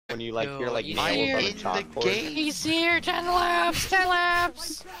When you like hear like He's nails here. on a In the chalkboard. game. He's here. 10 laps. 10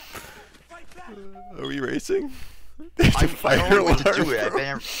 laps. Are we racing? I Fire don't want to alarm. do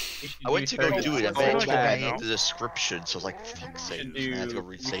it. I went to go do it, and then it told bad, me no? the description, so I was like, fuck's sake, I'm gonna have to go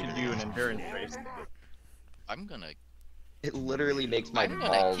resave should do an it. endurance race. I'm gonna. It literally makes my I'm gonna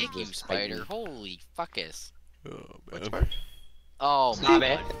balls kick you, just Spider. tighten. Holy fuckus. Oh, man. Oh Stop my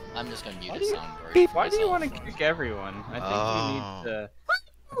it. god. I'm just gonna mute Why the do you- soundboard. Why do you want to kick everyone? I think you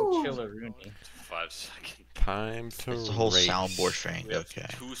need to chill a Rooney. 5 seconds. Time to It's the whole race. soundboard thing, We have okay.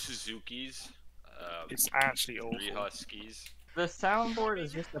 2 Suzuki's, It's actually 3 awful. Huskies. The soundboard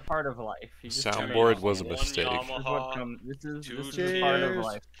is just a part of life. You just gotta Soundboard understand was a it. mistake. This is what comes. This is Cheers. a part of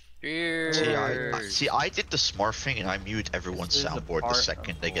life. Cheers. See, I did the smart thing, and I mute everyone's This is a soundboard the part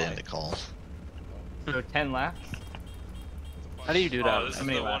second of they get life. into calls. So 10 laps. How do you do that? Oh, this How is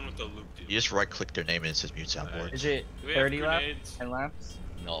many the laps? one with the loop dude. You just right-click their name and it says mute soundboard. Is it Do we have 30 laps? grenades? 10 laps?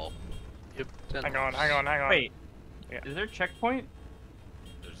 No. Yep. Hang on. Wait. Yeah. Is there a checkpoint?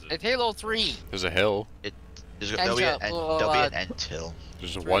 There's a It's Halo 3. There's a hill. There'll be an Catch up, there'll be an end till.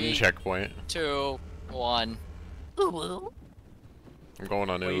 There's Three. one checkpoint. 2, 1. Ooh. I'm going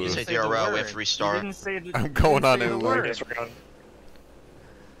on Wait, Uwu. you Say didn't say the DRL, we have word. to restart. You didn't say the, I'm you going didn't on say the Uwu. word. Disregard.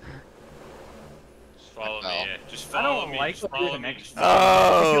 Just follow Oh. me. Yeah. Just I follow don't me. like Just the follow me. connection. Just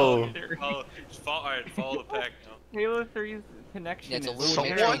follow me. Oh! Alright, follow the pack now. Halo 3's connection Yeah, it's a is loop.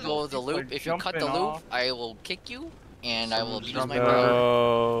 Someone- If you go the People are loop, if you cut the jumping loop, off. I will kick you, and I will Someone's use my jumping power.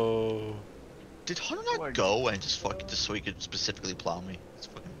 No. Did Hunter not go and just fucking just so he could specifically plow me? It's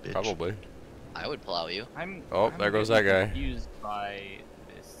fucking bitch. Probably. I would plow you. Oh, I'm there goes getting that guy. Confused by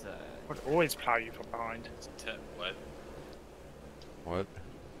this. Would always plow you from behind. What? What?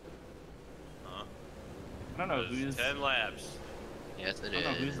 Huh? I don't know There's who's. 10 laps. Yes, it I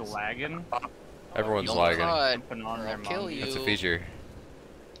don't know is. who's lagging. Everyone's Don't lagging. cut, Jumping on or their I'll kill monkey. you. That's a feature.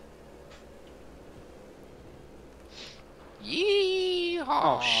 Yeehaw!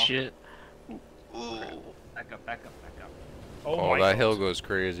 Oh shit. Ooh. Back up, back up, back up. Oh, Oh, my that God. hill goes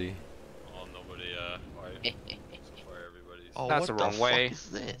crazy. Oh, nobody, fire everybody's. Oh, That's what the the wrong fuck way. is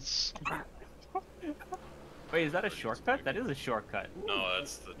this? Wait, is that a shortcut? That is a shortcut. No,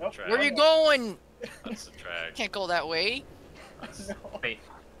 that's the Nope. track. Where are you going? That's the track. Can't go that way. Wait,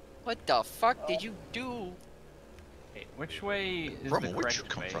 What the fuck did you do? wait, which way is Roman, the where'd correct you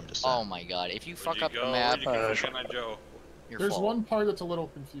come way? from just Oh then? my god, if you Where'd fuck you up go? the map, Where'd you go, Can I Joe? you're There's full. one part that's a little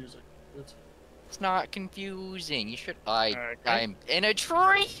confusing. It's not confusing. You should. Okay. I'm in a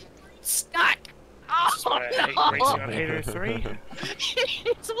tree. Stuck. Oh Racing no! on Halo 3.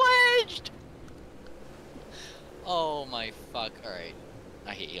 It's wedged. Oh my fuck! All right,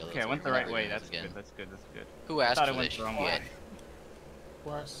 I hate Halo. Okay, I 3. went the We're right not way. doing That's this again. good. That's good. That's good. Who I asked thought for it went this the wrong shit? way.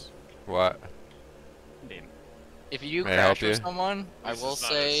 Wes. What? Damn. If you May I help crash with you? someone, I This will is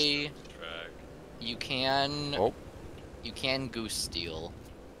not a say track. you can. Oh. You can goose steal.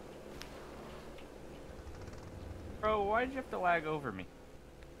 Bro, why'd you have to lag over me?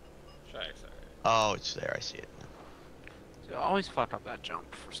 Track's alright. Oh, it's there. I see it. I always fuck up that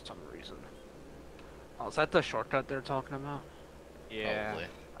jump for some reason. Oh, is that the shortcut they're talking about? Yeah. Probably.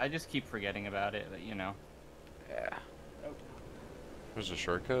 I just keep forgetting about it, but you know. Yeah. There's a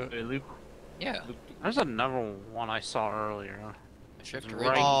shortcut? The loop. Yeah. loop There's another one I saw earlier. Shift Right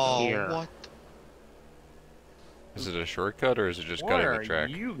right. Oh, here. what? Is it a shortcut or is it just Where cutting are the track?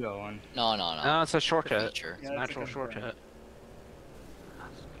 you going? No, no, no. No, it's a shortcut. Feature. It's a natural shortcut.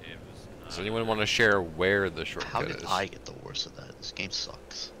 Game is Does not- anyone want to share where the How shortcut did is? I get the worst of that? This game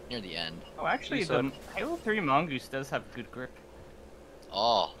sucks. Near the end. Oh, actually, You the Halo 3 Mongoose does have good grip.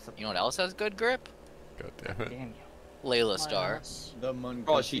 Oh, you know what else has good grip? God damn it. Daniel. Layla Star. The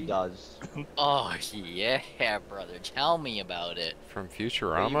Oh, she does. Oh yeah, brother. Tell me about it. From Hey, you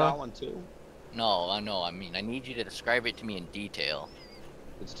got Futurama? one too? No, I know. I mean, I need you to describe it to me in detail.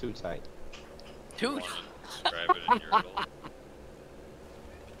 It's too tight. Dude. Describe it in your little-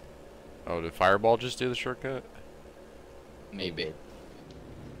 Oh, did Fireball just do the shortcut? Maybe.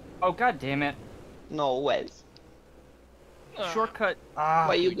 Oh, god damn it. No, Wes. Shortcut.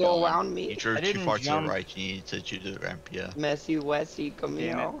 Why you you go don't. around You me? drove I too didn't far to the jump. right. You need to do the ramp, yeah. Messy Wessy, come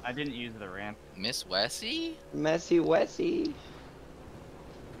Damn here. it. I didn't use the ramp. Miss Wessie? Messy Wessy.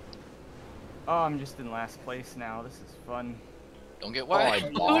 Oh, I'm just in last place now. This is fun. Don't get Oh, I wet.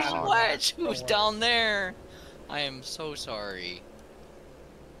 Who's lost. wet? Who's down there? I am so sorry.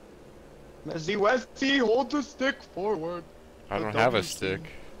 Messy Wessy, hold the stick forward. I The don't have a WC. stick.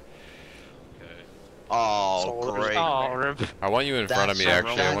 Okay. Oh, So great. Oh, rip. I want you in front of me,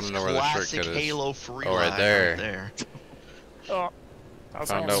 actually. I want to know where the classic shortcut is. Halo 3 Oh, right lag there. there. Oh. That was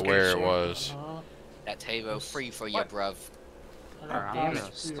Found like a out where it skateboard. was. That's Halo free for you, What? bruv. I God got damn boss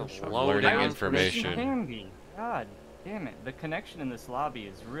it. spear. Slow Learning down. information. Kambi. God damn it. The connection in this lobby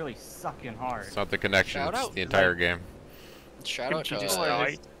is really sucking hard. It's not the connection, Shout it's out. the entire game. Shout out to Kimchi just Oh,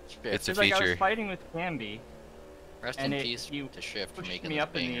 died. It's a It's like I was feature. fighting with Kambi, Rest and in peace you to Shift for pushed making me this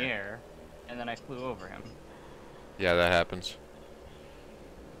up in the banger. air, and then I flew over him. Yeah, that happens.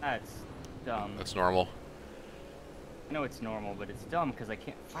 That's dumb. That's normal. I know it's normal, but it's dumb because I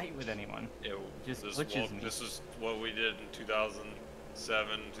can't fight with anyone. Yeah, Just this, glitches me. this is what we did in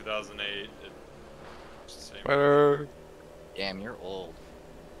 2007, 2008. It's the same. Spider! Damn, you're old.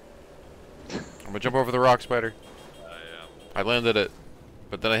 I'm gonna jump over the rock, Spider. Yeah, I landed it,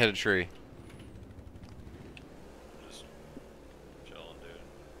 but then I hit a tree. just chilling, dude.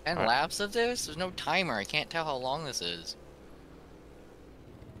 10 Alright. laps of this? There's no timer. I can't tell how long this is.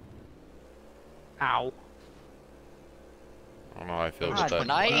 Ow. I don't know how I feel God about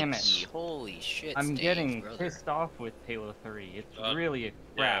that. damn Nike! it. Holy shit, I'm Steve, getting brother. pissed off with Halo 3. It's Uh, really a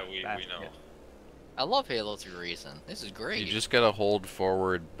Yeah, crap we basket. know. I love Halo 3 Racing. This is great. You just gotta hold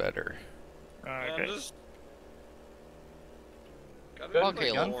forward better. Man, Okay. just gotta Fuck do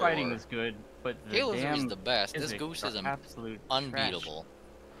Halo. more. Gunfighting is good, but the Halo 3 is damn the best. This physics goose is are absolute unbeatable.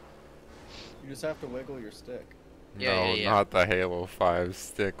 You just have to wiggle your stick. Yeah, No, yeah, yeah. not the Halo 5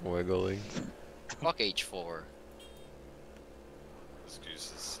 stick wiggling. Fuck H4. This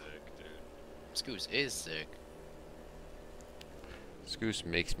goose is sick, dude. This goose is sick. This goose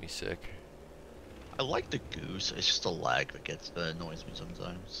makes me sick. I like the goose. It's just a lag that annoys me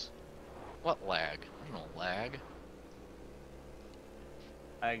sometimes. What lag? There's no lag.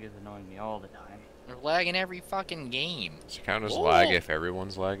 Lag is annoying me all the time. There's lag in every fucking game. Does it count as Whoa. lag if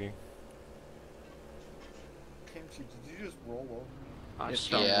everyone's lagging? Kimchi, did you just roll over? I It's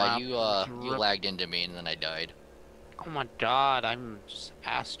still Yeah, lap you drip. lagged into me and then I died. Oh my god, I'm just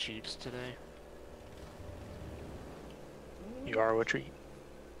ass cheeks today. You are a treat.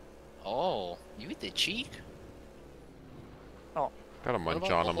 Oh, you hit the cheek? Gotta What munch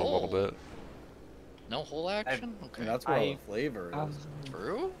about on the him a little hole? bit. No whole action? And Okay. that's where I- the flavor is.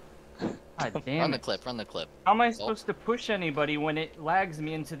 True? God damn Run the it. clip, run the clip. How am I supposed to push anybody when it lags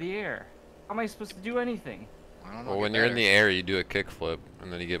me into the air? How am I supposed to do anything? I don't know. Well, when get you're in the better. air, you do a kickflip,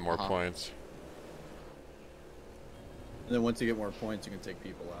 and then you get more Uh-huh. points. And then once you get more points, you can take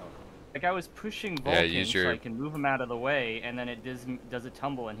people out. Like I was pushing Yeah, Vulcan use so your- I can move him out of the way, and then it does a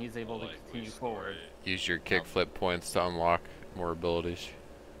tumble, and he's able to Like, we continue score forward. it. Use your kickflip points to unlock more abilities.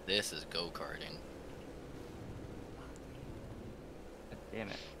 This is go-karting. God damn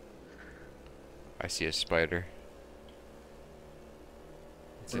it. I see a spider.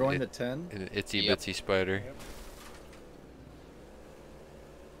 It's We're going an, to 10. an itsy Yep. bitsy spider.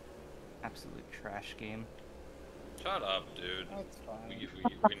 Absolute trash game. Shut up, dude. That's fine.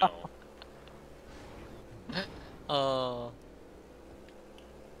 We know.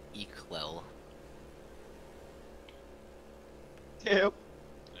 Eklel. Yep,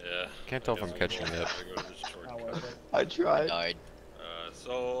 Yeah. Can't tell if I'm guess catching we'll it. have to go to this shortcut. However, I I tried. died.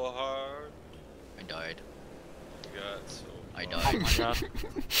 So hard. I died. You got so I hard. died. Oh my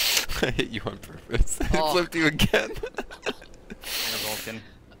god. I hit you on purpose. I Oh. flipped you again. Mayor Vulcan.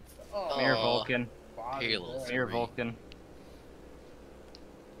 oh, Mayor Oh. Vulcan. body Halo there. Mayor Three. Vulcan.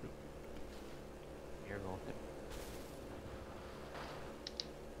 Mayor Vulcan.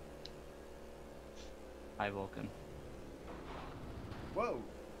 Hi Vulcan. Whoa.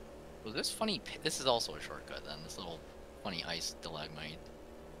 Was this funny? This is also a shortcut then. This little funny ice stalagmite.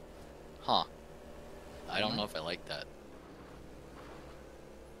 Huh. I don't know if I like that.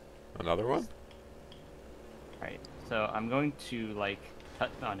 Another one? Right. So I'm going to like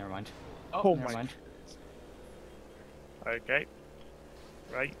oh never mind. Oh never my- mind. Okay.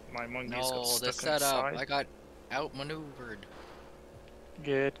 Right, my mongoose got No, the stuck setup. inside. I got outmaneuvered.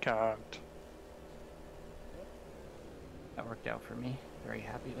 Get cocked. That worked out for me. Very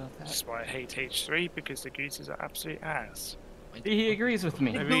happy about that. That's why I hate H3, because the gooses are absolute ass. See, he agrees with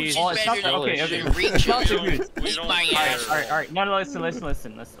me. Maybe he's Oh, it's not that, okay, better okay. than Reach It's not it. so good. We Eat don't my care. ass. Alright. No,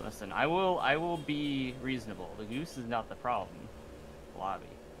 listen. I will be reasonable. The goose is not the problem. Lobby.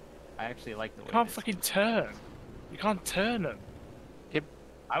 I actually like the way You can't it is. fucking turn. You can't turn them.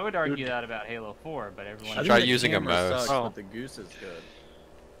 I would argue that about Halo 4, but everyone. I think Try the using a camera mouse. Sucks, Oh. but the goose is good.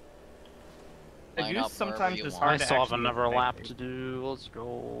 The Line goose up wherever sometimes you is want. hard I to still have actually another lap affect. to do. Let's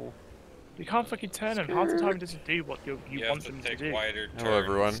go. You can't fucking turn them. Half the time it doesn't do what you You want have to them to take do. wider turns. Hello,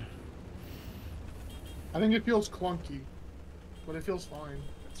 everyone. I think it feels clunky, but it feels fine.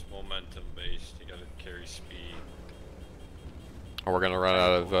 It's momentum based. You gotta carry speed. Oh, we're gonna run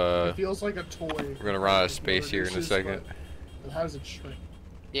out of It feels like a toy. we're gonna run out of space here in a second. It has its strength.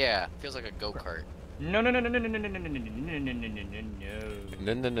 Yeah, feels like a go-kart. No, no, no, no, no, no, no, no, no, no, no, no,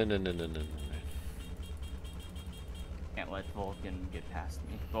 no, no, no, no. No. Can't let Vulcan get past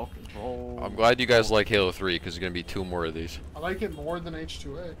me. Vulcan. I'm glad you guys like Halo 3 because there's gonna be 2 more of these. I like it more than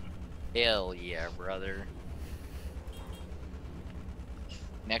H2A. Hell yeah, brother.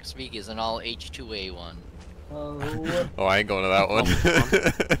 Next week is an all H2A one. Oh, I ain't going to that one.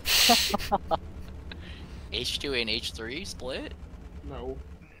 H2A and H3 split? No.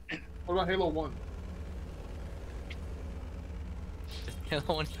 What about Halo 1?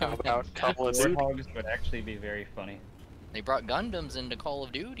 How about Call of Duty? Warthogs would actually be very funny. They brought Gundams into Call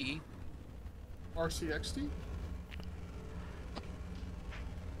of Duty. RCXD?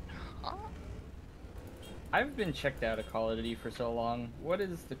 Huh? I've been checked out of Call of Duty for so long. What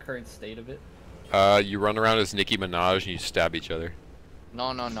is the current state of it? You run around as Nicki Minaj and you stab each other.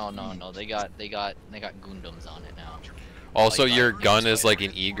 No. They got Gundams on it now. Also, Like, your like gun is like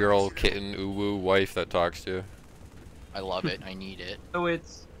Spider-Man. an e-girl kitten uwu wife that talks to you. I love it. I need it. So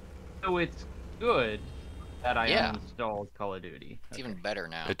it's good that I Yeah. uninstalled Call of Duty. It's even better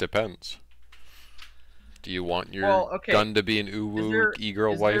now. It depends. Do you want your Well, okay. gun to be an uwu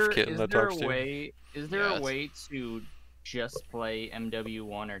e-girl wife kitten that talks to you? Is there Yes. a way to just play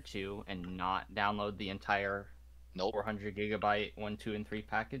MW1 or 2 and not download the entire Nope. 400 gigabyte 1, 2, and 3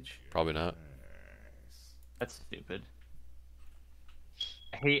 package? Probably not. That's stupid.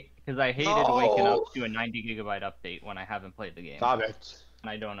 I hated waking up to a 90 gigabyte update when I haven't played the game. Stop it. And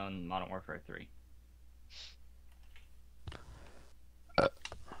I don't own Modern Warfare 3. What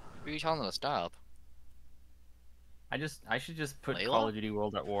are you telling them to stop? I should just put Layla? Call of Duty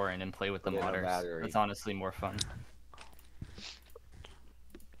World at War in and play with the Yeah, no modders. battery. That's honestly more fun.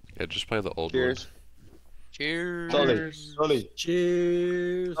 Yeah, just play the old Cheers. Cheers. Sully.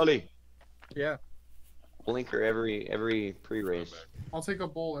 Cheers. Sully. Yeah. Blinker every pre-race. I'll take a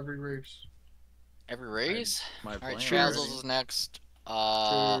bowl every race. Every race? My Alright, plan. Shazzle is next.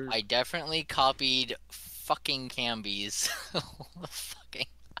 Cheers. I definitely copied fucking Kambi's. Fucking.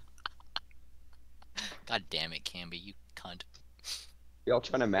 God damn it, Kambi, you cunt. Y'all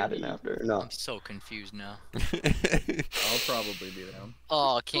trying to Madden after? No. I'm so confused now. I'll probably be down.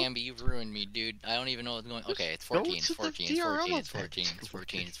 Oh, Kambi, you've ruined me, dude. I don't even know what's going on. Okay, it's 14, it's to the 14, it's 14, DRL it's 14, it's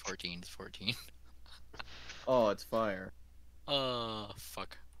 14, it's 14, it's 14. Oh, it's fire. Oh,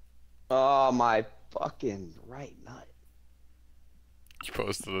 fuck. Oh, my fucking right nut. You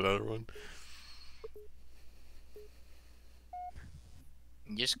posted another one.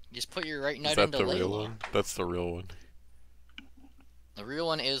 Just put your right Is nut that into the real Layla. one? That's the real one. The real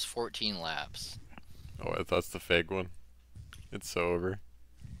one is 14 laps. Oh, that's the fake one. It's so over.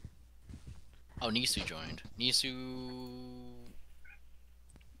 Oh, Nisu joined. Nisu.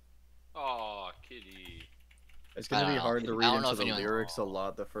 Aw, kitty. It's I gonna don't be know. hard to I read don't know into if the anyone- lyrics a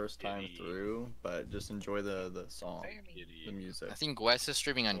lot the first time Kitty. through, but just enjoy the song, Kitty. the music. I think Wes is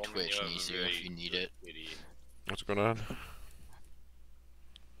streaming on Roman, Twitch, you have a Nisu, very if you need good it. kitty. What's going on?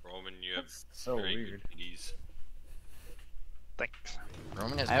 Roman, you have That's so very weird. good kitties. Thanks.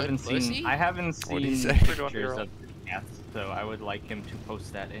 Roman has I haven't good pussy? seen What'd he seen say? pictures of the cats, so I would like him to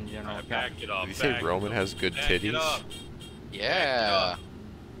post that in general. Alright, back it up. Did you say back Roman it up, has good back it titties? up, Yeah.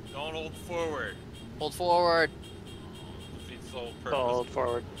 Don't hold forward. Hold forward. Defeats the whole purpose. Hold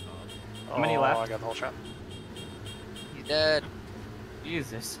forward. How many left? I got the whole shot. He's dead.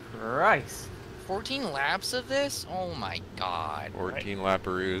 Jesus Christ! 14 laps of this? Oh my god. 14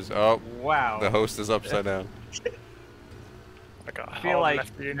 lapparoos. Oh, Wow. the host is upside down. I got I feel all like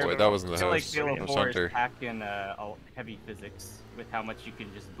left being Wait, that wasn't I the feel like host. Halo That was 4 is Hunter. packing heavy physics with how much you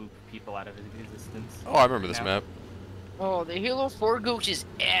can just boop people out of existence. Oh, I remember this Yeah. map. Oh, the Halo 4 gooch is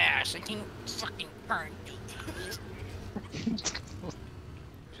ass. I can fucking burn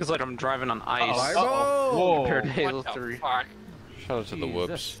Feels like I'm driving on ice. Whoa! Compared to What Halo the 3. fuck? Shout out to the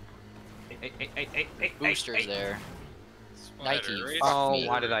whoops. Boosters there. Nike, Spider, race Oh, me.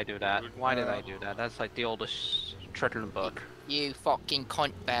 why did I do that? Why did I do that? That's like the oldest trick in the book. You fucking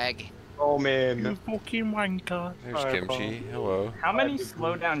cunt bag. Oh You man. fucking wanker. There's Kimchi. Hello. How many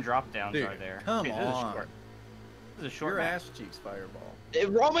slowdown drop downs Dude, are there? come This is a on. short- This is a short Your map. ass cheeks, Fireball.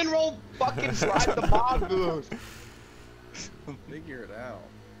 Roman roll fucking drive the mongoose. Figure it out.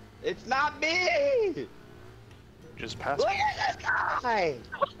 It's not me. Just pass. Look at this guy.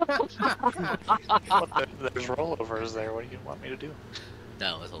 There's rollovers there. What do you want me to do?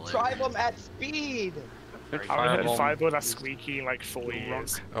 That was hilarious. Drive him at speed. I haven't Fireball. had Fireball that squeaky in like 4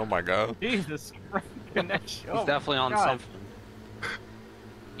 years. Oh my god. Jesus Christ! He's definitely on God. something.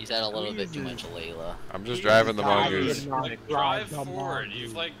 He's had a little bit too much Layla. I'm just driving the mongoose. Like, drive forward.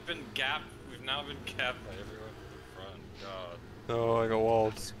 You've like been gapped. We've now been gapped by everyone in the front. God. No, I got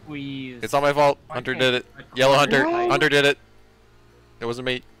walled. Squeeze. It's not my fault. Hunter did it. Yellow Hunter. Hunter did it. It wasn't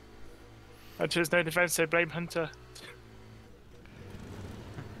me. Hunter's no defense, so blame Hunter.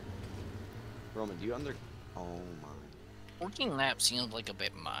 Roman, do you under? Oh my. 14 laps seems like a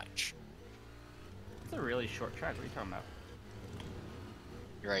bit much. It's a really short track. What are you talking about?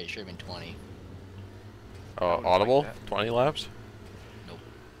 You're right, it should have been 20. Audible? that. 20 laps? Nope.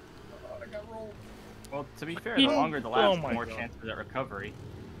 Well, to be fair, the longer the laps, the more chances at recovery.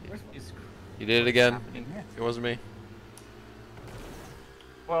 You did it again. Happening here? It wasn't me.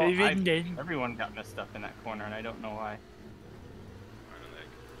 Well, Even then. everyone got messed up in that corner, and I don't know why.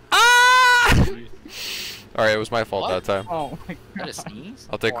 Alright, it was my fault What? that time. Oh my Is that god. a sneeze?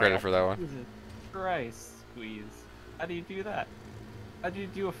 I'll take credit for that one. Jesus Christ, Squeeze. How do you do that? How do you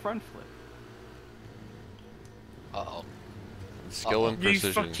do a front flip? Uh-oh. Skill and You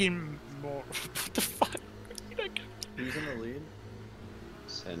precision. fucking more. What the fuck? Who's in the lead?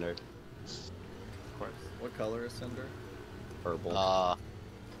 Cinder. Of course. What color is Cinder? Purple.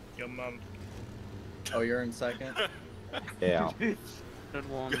 Your mum. Oh, you're in second? Yeah. Good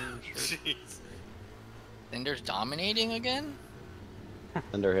one. Jeez. Cinder's dominating again?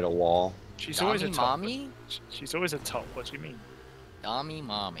 Cinder hit a wall. She's always a Dommy top. mommy? She's always a top. What do you mean? Dommy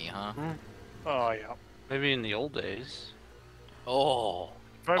mommy, huh? Oh yeah. Maybe in the old days. Oh.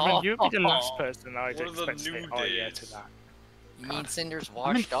 Roman, you'd be the last person I'd What are the expect to say new oh yeah days? to that. You mean Cinder's I'm in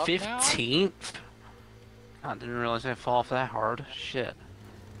washed up now? 15th? I didn't realize I'd fall off that hard. Shit.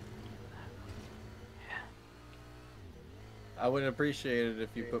 I would appreciate it if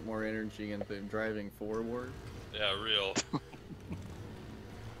you put more energy into driving forward. Yeah, real.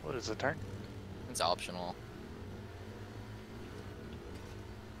 What is the turn? It's optional.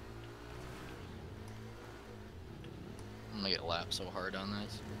 I'm gonna get lapped so hard on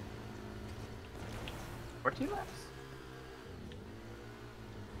this. 14 laps?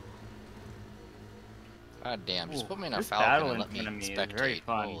 God damn, just Ooh, put me in a this Falcon battle and in let me front of me is very spectate.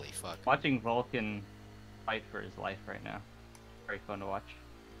 fun. Holy fuck. Watching Vulcan fight for his life right now. Very fun to watch.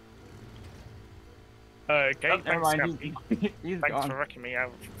 Okay, Oh, never thanks, mind, Kambi. he's Thanks gone. for wrecking me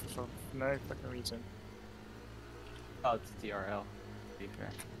out for no fucking reason. Oh, it's TRL. To be fair.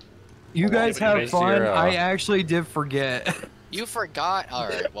 You guys Yeah, but have you fun. your, I actually did forget. You forgot?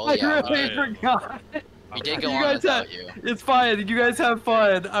 Alright, well I yeah, really yeah. forgot. we did go You on guys without have- you. It's fine. You guys have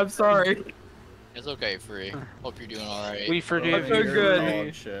fun. I'm sorry. It's okay, Free. Hope you're doing alright. We forgave feel you. good.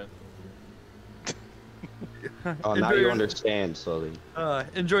 Dog shit. Oh, now Enjoy you your- understand, Sully.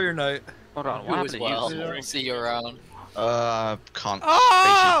 Enjoy your night. Hold on, You what as happened well. to you? We'll see you around.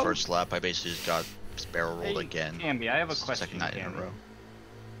 Basically first lap, I basically just got barrel rolled Hey, again. Cambi, I have a question. Second night in a Cambi. row.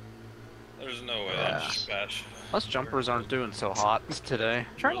 There's no way that's bash. Us jumpers aren't doing so hot today.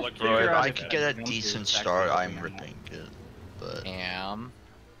 Trying to Lucky figure you. Bro, if out I if could that get a jump decent is start, actually I'm helping or not. ripping good. But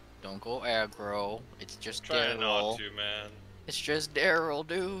Don't go aggro. It's just Try not Daryl. to, man. It's just Daryl,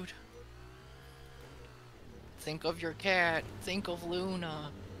 dude. Think of your cat. Think of Luna.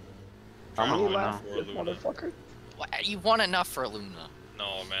 How many Oh, laps, no. this motherfucker? What, you want enough for Luna?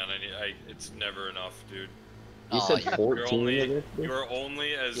 No, man. It's never enough, dude. You Oh, said yeah. 14 of this? You're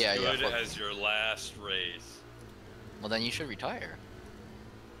only as Yeah, yeah, good fuck as your last race. Well, then you should retire.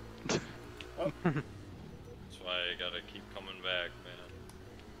 That's why I gotta keep coming back, man.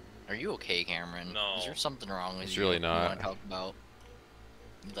 Are you okay, Cameron? No. Is there something wrong with It's you? really You not. want to talk about?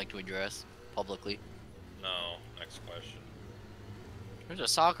 You'd like to address publicly? No. Next question. There's a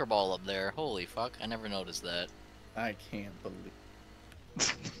soccer ball up there. Holy fuck! I never noticed that. I can't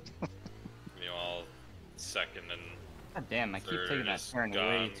believe. You know, all second and God damn, I keep third taking that is turn gone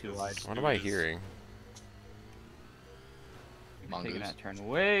way too 'cause wide. What am I Sqeazu is- hearing? Taking Mongoose. that turn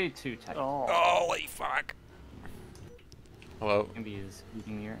way too tight. Oh. Holy fuck. Hello? Cambi is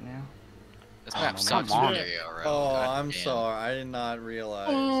eating me right now. This Oh, map no, sucks come for on. Daryl, right? Oh, God I'm damn. sorry. I did not realize.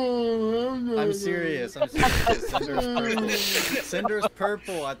 I'm serious. I'm serious. Cinder's purple. Cinder's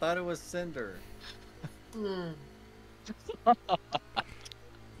purple. I thought it was Cinder.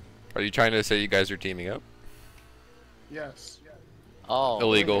 Are you trying to say you guys are teaming up? Yes. Oh.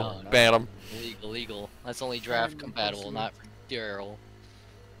 Illegal. no, no. Ban them. Illegal. That's only draft compatible, not for Daryl.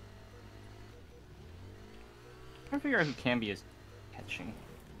 I'm trying to figure out who Cambi is catching.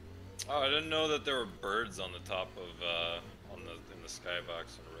 Oh, I didn't know that there were birds on the top of in the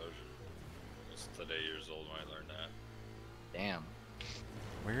skybox in Erosion. I was today years old when I learned that. Damn.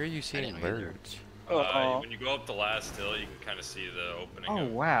 Where are you seeing didn't either. birds? When you go up the last hill, you can kind of see the opening. Oh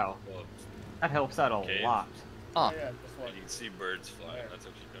of, wow, well, that helps out a Okay. lot. Huh. Yeah, and you can see birds flying. That's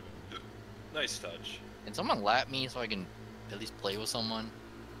actually kind of nice touch. Can someone lap me so I can at least play with someone?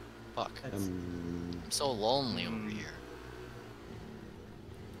 Fuck. I'm so lonely over here.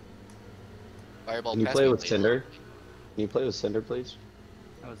 Fireball. Can you pass play me, with Layla. Cinder? Can you play with Cinder, please?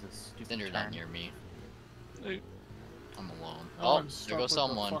 That was a stupid Cinder's turn. not near me. I'm alone. Oh, Oh, I'm there stuck goes with the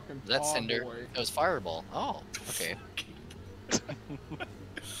someone. fucking Is that paw Cinder? boy. It was Fireball. Oh, okay. Does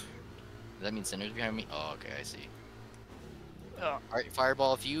that mean Cinder's behind me? Oh, okay, I see. Alright,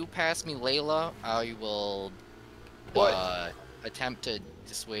 Fireball, if you pass me Layla, I will attempt to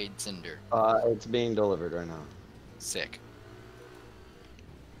dissuade Cinder. It's being delivered right now. Sick.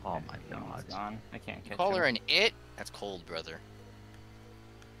 Oh my god. Gone. I can't catch Call him. her an it? That's cold, brother.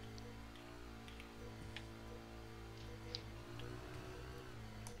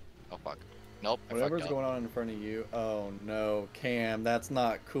 Oh fuck. Nope, I Whatever's fucked up. going on in front of you. Oh no, Cam, that's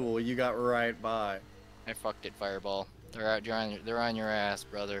not cool. You got right by. I fucked it, Fireball. They're on your ass,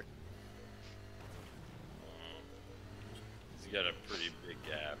 brother. He's got a pretty big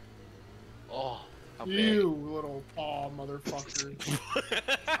gap. Oh, how big. You little paw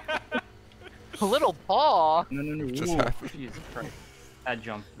motherfucker. A little paw? No. Just Ooh, happened. Jesus Christ. Bad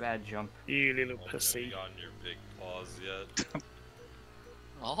jump, bad jump. You little Haven't pussy. gotten your big paws yet.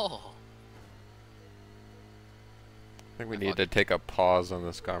 Oh. I think we need to take a pause on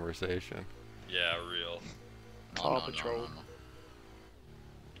this conversation. Yeah, real. Paw Patrol.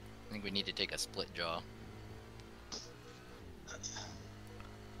 I think we need to take a split jaw.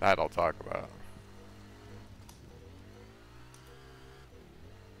 That I'll talk about.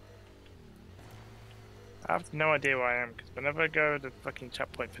 I have no idea where I am, because whenever I go to the fucking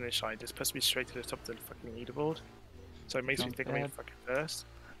checkpoint finish line, it's supposed to be straight to the top of the fucking leaderboard. So it makes me Not think I'm in bad. fucking first.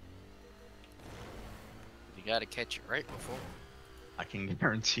 You gotta catch it right before. I can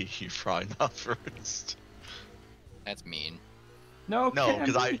guarantee you probably not first. That's mean. No, No,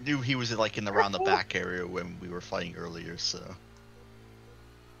 because I Cam. knew he was like in around the back area when we were fighting earlier, so.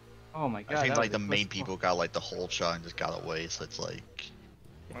 Oh my god. I think that like was the a main close people got like the whole shot and just got away, so it's like.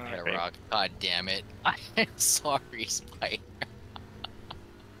 I hit a Okay. rock. God damn it. I'm sorry, Spider.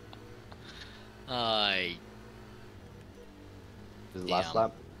 I. This is the last Damn.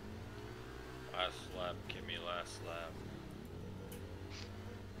 lap. Last lap, give me last lap.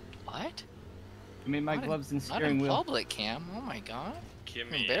 What? You made my Not in- gloves and Not steering in wheel. public, Cam. Oh my god.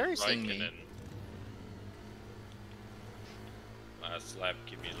 Kimmy Embarrassing me. Raikkonen. Last lap,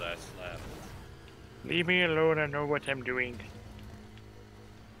 give me last lap. Leave me alone, I know what I'm doing.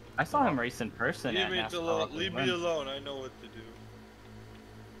 I saw him race in person Leave at me NASCAR. alone. Leave me When- alone. I know what to do.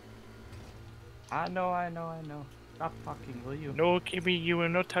 I know. Stop fucking, will you? No, Kimmy, you will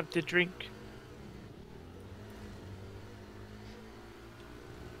not have the drink.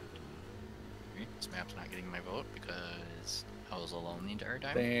 This map's not getting my vote because I was alone the entire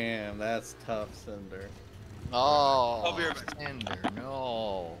time. Damn, that's tough, Cinder. Oh, I'll be right back. Cinder,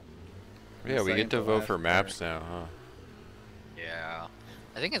 no. Yeah, we Second get to to vote last for player. maps now, huh? Yeah.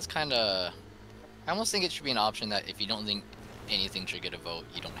 I think it's kind of... I almost think it should be an option that if you don't think anything should get a vote,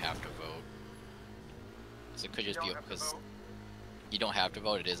 you don't have to vote. So it could just be because you don't have to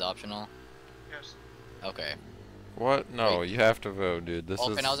vote, it is optional? Yes. Okay. What? No, you have to vote, dude. This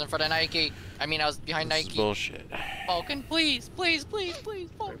Falcon, is I was in front of Nike. I mean, I was behind this is Nike. bullshit. Falcon, please, please, please, please,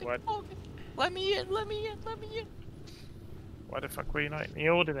 Falcon, what? Falcon. Let me in, let me in, let me in. Why the fuck were you not in the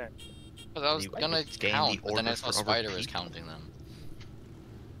order then? Because I was You gonna gained the count, but then I order saw for other Spider was people. counting them.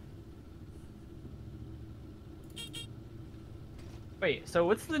 Wait, so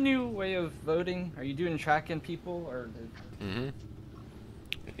what's the new way of voting? Are you doing tracking people or? Mm-hmm.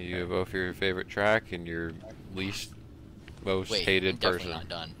 You vote for your favorite track and your least most Wait, hated I'm definitely person. not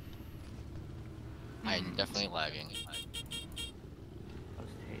done. I'm definitely lagging.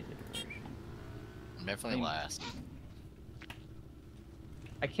 Most hated version. I'm definitely last.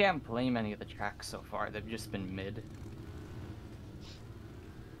 I can't blame any of the tracks so far. They've just been mid.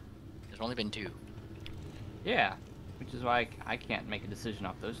 There's only been 2. Yeah, which is why I can't make a decision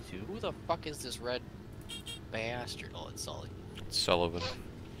off those 2. Who the fuck is this red bastard? Oh, it's Sully. Sullivan.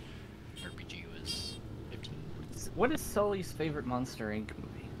 RPG was 15. What is Sully's favorite Monster Inc.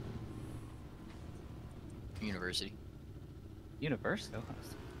 movie? University. Universe? Oh,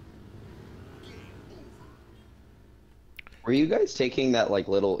 Were you guys taking that like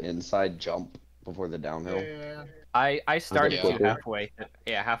little inside jump before the downhill? Yeah. I started Yeah. to halfway.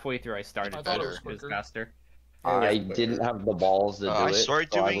 Yeah, halfway through I started. I thought it to. was It was quicker. faster. I didn't have the balls to do I it.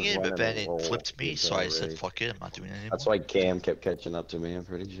 started so I doing was it, but running then a it roll flipped me, the so I entire said, race. fuck it, I'm not doing it anymore. That's why Cam kept catching up to me, I'm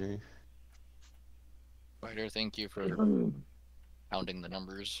pretty sure. Spider, thank you for counting the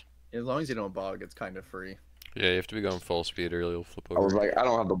numbers. As long as you don't bog, it's kind of free. Yeah, you have to be going full speed or you'll flip I over. was like, I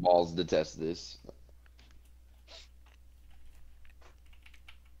don't have the balls to test this.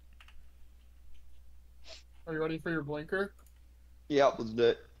 Are you ready for your blinker? Yep, let's do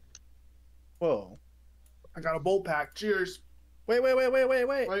it. Whoa. I got a bolt pack. Cheers. Wait.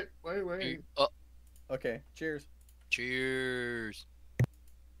 Wait. Okay, cheers. Cheers.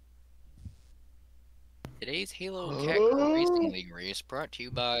 Today's Halo Cat Girl Racing League race brought to you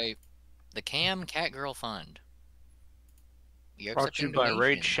by the Cam Cat Girl Fund. You're Brought to you accepting by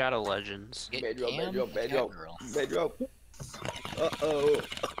Raid donations. Shadow Legends. Get Bad Cam joke. Cat Girl. Uh-oh.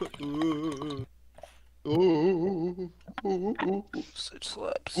 Ooh. 6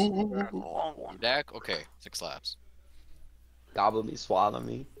 laps. Long one. Back? Okay, 6 laps. Gobble me, swallow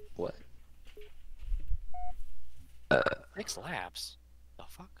me. What? 6 laps? The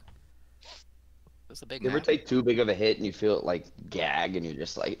fuck? That's a big You ever map. take too big of a hit and you feel it like gag and you're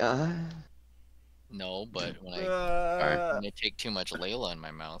just like, No, but when I take too much Layla in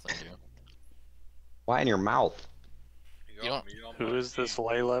my mouth, I do. Why in your mouth? You don't. Who is this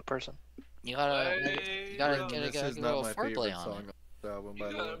Layla person? You gotta get a This is little not my foreplay favorite on song it. on the album, You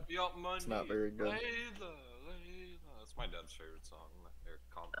by the way. gotta be up money. It's not very good. Layla. That's my dad's favorite song. Eric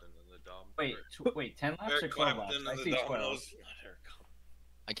Compton and the Dom. Wait, 10 laps or Eric 12 Clapton laps? I and say the 12. Dominoes. Not Eric Compton.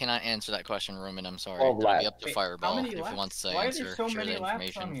 I cannot answer that question, Roman. I'm sorry. 12 It'll be laps. up to Wait, Fireball how many if he laps? wants to Why are answer. there so Share many the laps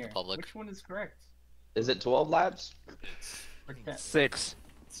information on with here? the public. Which one is correct? Is it 12 laps? It's 6.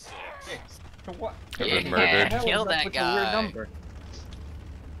 6. For what? I've been Yeah, murdered. kill that Such a weird guy. number.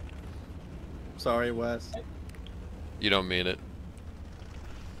 Sorry, Wes. You don't mean it.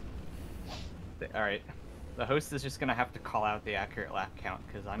 Alright. The host is just gonna have to call out the accurate lap count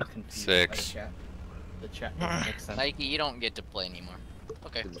because I'm confused. 6. By the chat doesn't make sense. Nike, you don't get to play anymore.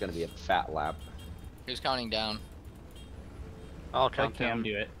 Okay, It's gonna be a fat lap. who's counting down? I'll Let count Cam down.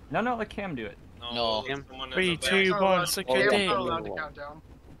 do it. No, let Cam do it. No. it's someone in 3, the back. 2, 1, suck Oh, your yeah. dick. Not allowed to count down.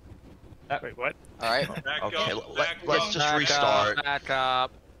 Wait, what? Alright, Back Okay, up, let's back just up. restart. Back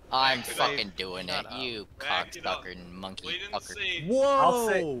up. I'm Back it up. fucking doing it. You Back it up. cocksucker and monkey Wait and fucker. see.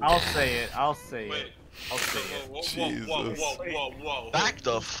 Whoa! I'll say it. I'll say Wait. it. I'll say it. Whoa. Back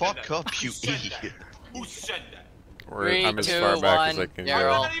the fuck up, you Who said idiot. that? Who said that? I'm as 3, far 2, back as I 1, can Daryl.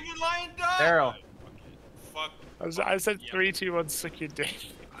 go. I'm not even lying down. Daryl. Fuck. I said 3, 2, 1, suck your dick.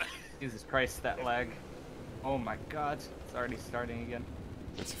 Jesus Christ, that lag. Oh my god. It's already starting again.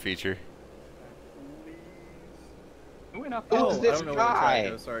 It's a feature. Who went up? Who's I this don't know where the guy?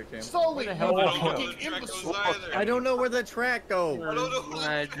 track goes. Sorry, Cam. Sully, Where the you hell I don't know where fucking the track imbecile. goes either. I don't know where the track goes. I don't know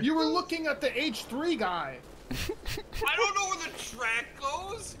where the You were looking at the H3 guy. I don't know where the track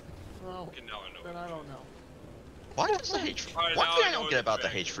goes. Well, Okay, now I know. then I don't know. Why does the H? Alright, One now thing I I know don't what get the about the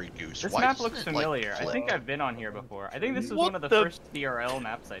track H3 Goose. This Why map doesn't looks it, like, familiar. I flip? think I've been on here before. I think this is What one of the the- first DRL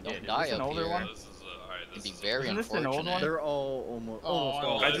maps I did. Don't Is die this an up older here. one? This is alright. It'd This be is very Isn't this an old unfortunate. one? They're all almost.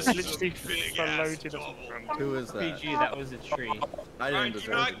 Oh, I just this is literally a big loaded ass up. double. Who is that? PG, that was a tree. I didn't Alright, deserve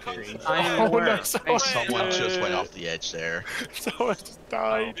you know, the I tree. come I am Oh, aware. no, someone Someone just went off the edge there. Someone just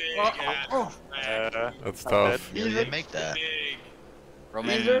died. Big ass track. That's tough. You didn't make that. Big.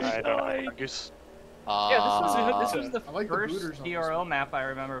 Roman, I don't know. Yeah, this was the I like the first booters on this DRL map I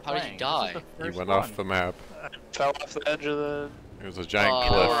remember How did you playing. die? This was the You first went one. off the map. Fell off the edge of the It was a giant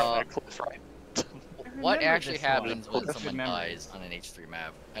cliff. cliff, right? what remember actually this one. happens when Good someone memories. dies on an H3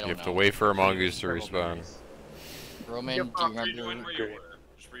 map? I You don't have know. to wait for a mongoose to Several respawn. memories. Roman, do you Rejoin remember? where you were.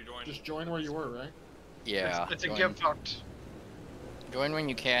 Just rejoin. Just join where you were, right? Yeah. It's a join- give fucked. Join when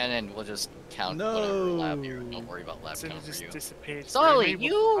you can, and we'll just count whatever lap you're. Don't worry about lap So count it for just you. disappeared. Sully,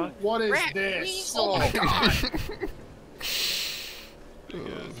 you What is rat this? weasel! Oh my god!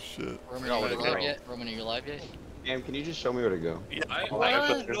 Oh shit. Roman, No, are you it's alive right. yet? Roman, are you alive yet? Cam, can you just show me where to go? I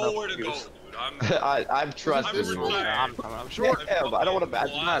What? know where to go, dude. I've trusted I'm you. retired. I'm Yeah, but I don't want to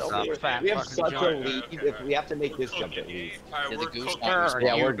badge him out. Not fat We have fucking such a giant. lead. If we have to make this jump at least. Alright, Did we're the goose cooking. not Where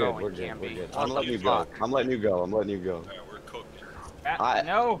Yeah, are we're you good. going, We're good. We're Kambi? good. What I'm letting the you go. fuck? I'm letting you go. I'm letting you go. Alright, we're cooking.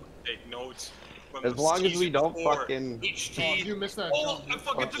 No! Take notes. When As the long as we season don't 4, fucking. Oh, HT. you missed that Oh, jump. I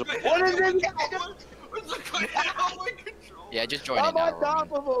fucking took a hit. What is it? It's like I had all my control. Yeah, just join it I'm now, on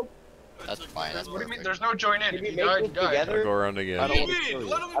top Roman. of him. That's fine. That's What do you mean? perfect. There's no join in. Can If we you make die, this you die. I'll together? go around again. I don't want to Let kill him-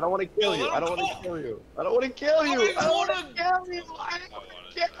 you. I don't want to kill you. let I don't him want to go. kill you. I don't want to kill you. I don't want to kill you. I don't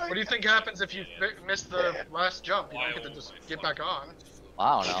want to kill What do you think happens if you miss the last jump? You don't get to just get back on.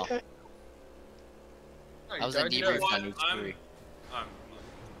 I don't know. No, you How's the died, you debrief died. on each three? I'm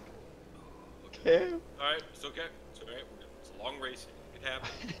Okay. alright, it's okay. It's alright. It's a long race. It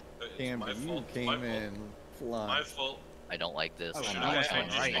happened. It's Cam, my you fault. It's came my fault. in My flying. fault. I don't like this. Oh, I'm shit. not Almost going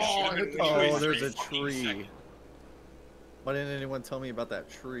went right. right. Oh, I hit the Oh, tree. there's a fucking tree. second. Why didn't anyone tell me about that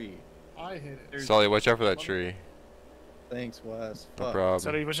tree? I hit it. Sully, watch out for that tree. Thanks, Wes. No Fuck. problem.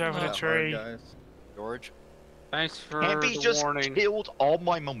 Sorry, watch out for the Not hard, tree. guys. George? Thanks for Kambi the just warning. killed all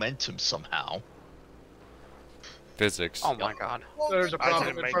my momentum somehow. Physics. Oh my god. There's a I problem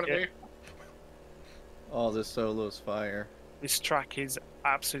didn't in make front of it. me. Oh, this solo's fire. This track is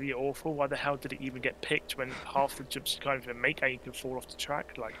absolutely awful. Why the hell did it even get picked when half the jumps you can't even make and you can fall off the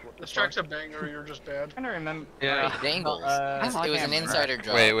track? Like, what the This fuck? track's a banger, you're just bad. I'm trying to remember. Yeah. Dangles. I it was an insider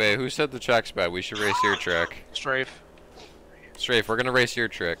job. Wait, who said the track's bad? We should race your track. Strafe. Strafe, we're gonna race your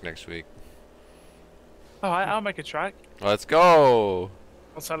track next week. Oh, I'll make a track. Let's go!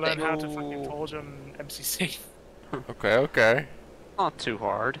 Once I learn how to fucking forge on MCC. Okay. Not too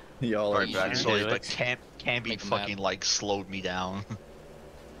hard. Y'all are Right back, bad. Sullyed, but Kambi Make 'em fucking mad. like slowed me down.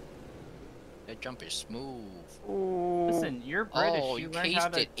 That jump is smooth. Listen, you're British. Oh, you you learned how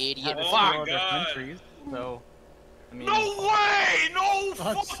cased to, it, idiot. how to Oh steal my other God. countries. So, I mean, No way! No I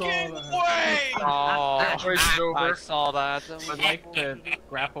saw fucking that. way! Oh, Race is over. I saw that. I'd like to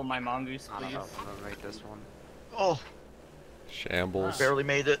grapple my mongoose, I don't please. know if I'm gonna make this one. Oh, Shambles. barely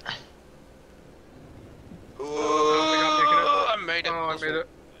made it. I made it. Oh, I made it.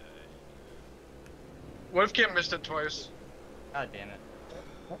 What if Kim missed it twice? God damn it.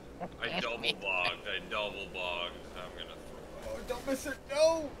 I double bogged. I'm gonna throw. Oh, don't miss it,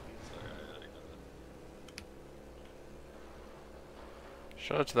 no!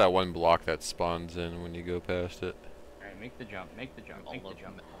 Shout out to that one block that spawns in when you go past it. Alright, make the jump, make the jump, make the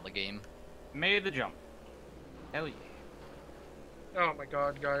jump. All the game. Made the jump. Hell yeah. Oh my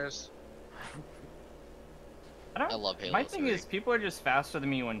god, guys. I love Halo My thing 3. is, people are just faster than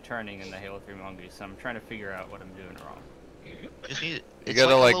me when turning in the Halo 3 mongoose, so I'm trying to figure out what I'm doing wrong. Just need, it's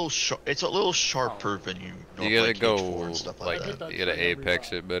gotta, like like- a little it's a little sharper than you. You gotta go, and stuff like, like, that. you gotta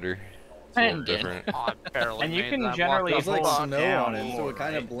apex it better. It's a little And- different. Oh, I barely And you made can that generally walk. There's like hold snow down on it, so more, it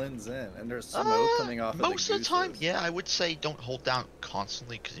kind of right? blends in, and there's smoke coming off of the Most of the time, gooses. yeah, I would say don't hold down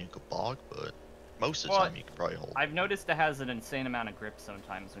constantly because you could bog, but most of the Well, time you can probably hold. I've noticed it has an insane amount of grip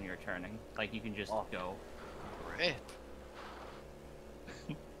sometimes when you're turning. Like, you can just go. Rip.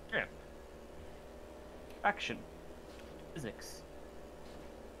 Grip. Action. Physics.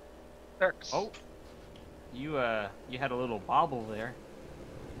 X. Oh. You had a little bobble there.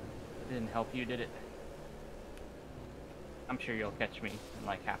 It didn't help you, did it? I'm sure you'll catch me in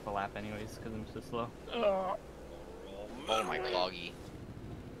like half a lap anyways, because I'm so slow. Oh my cloggy.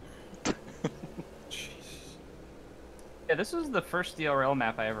 Yeah, this was the first DRL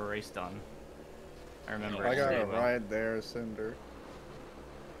map I ever raced on. I remember I it got today a well. ride there, Cinder.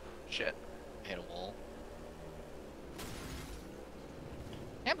 Shit. Hit a wall.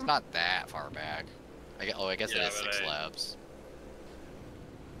 Camp's not that far back. I guess Yeah, it is but 6 I- labs.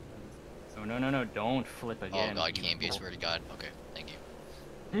 So no, don't flip again. Oh god, you Kambi, I fool. swear to god. Okay, thank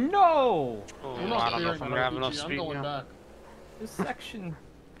you. No! Oh, We're I not don't know if clearing I'm the gonna have enough RPG, I'm speed going now. back. This section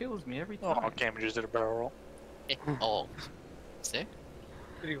kills me every Oh, time. Kambi just did a barrel roll. Oh. Sick?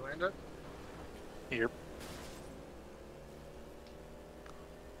 Did he land it? Here.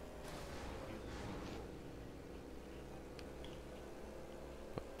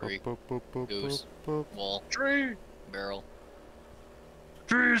 Freak. Goose. Wall. Tree! Barrel.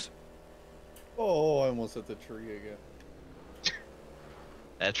 Trees! Oh, I almost hit the tree again.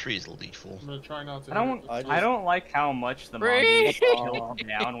 That tree is lethal. I'm gonna try not to. I don't. hit I it. just- I don't like how much the mongoose tilts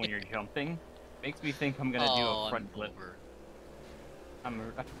down when you're jumping. Makes me think I'm gonna do Oh, a front I'm flip. over.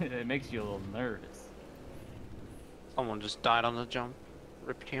 It makes you a little nervous. Someone just died on the jump.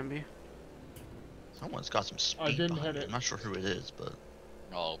 Rip Kambi. Someone's got some speed. I didn't behind hit it. it. I'm not sure who it is, but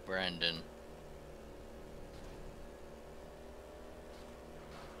Oh, Brandon.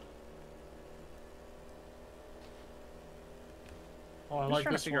 Oh, I I'm just like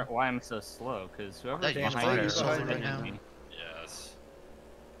trying to this figure one. out why I'm so slow, because whoever's That Damn, behind I me use is right behind now. me. Yes.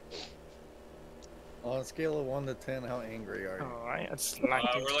 On a scale of 1 to 10, how angry are you? Alright, that's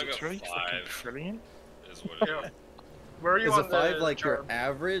 19 we're like a 3. Fucking 5. brilliant. Is what it Yeah. is. Where are you Is a on 5 the like your chart?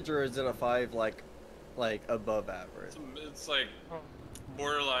 average, or is it a 5 like above average? It's like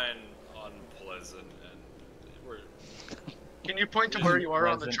borderline unpleasant, and we're Can you point to where you are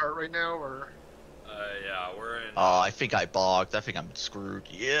on the Pleasant. chart right now, or? yeah, we're in. I think I bogged. I think I'm screwed.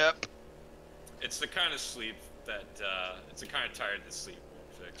 Yep. It's the kind of sleep that it's the kind of tired that sleep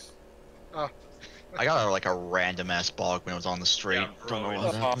won't fix. I got like a random ass bog when I was on the straight. Yeah, Don't know bro, what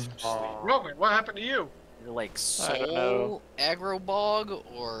it's happened. awesome. Roman, what happened to you? You're like I don't know. soul aggro bog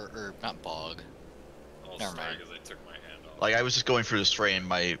or not bog. I'll Never start mind. because I took my hand off. Like I was just going through the straight,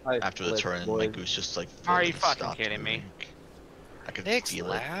 and I after the flipped, turn, my boys. goose just like. Are you fully fucking stopped kidding me? moving. I could 6 feel it.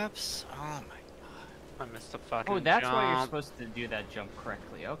 laps? Oh my I missed the fucking Oh, that's why you're jump. supposed to do that jump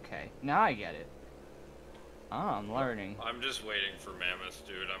correctly. Okay, now I get it. Oh, I'm learning. I'm just waiting for Mammoth,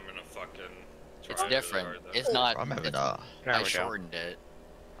 dude. I'm gonna fucking. Try It's really different. hard, though. It's not. I'm having it's- There I we go. shortened it.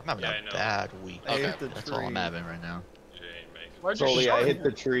 I'm having Yeah, I a know. bad week. I Okay. hit the That's all I'm tree. having right now. You ain't making Why'd you Sully, I shot hit him?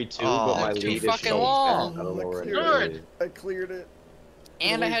 the tree too, Oh, but my too lead is fucking so long. fast. I don't know where it Good. is. I cleared it.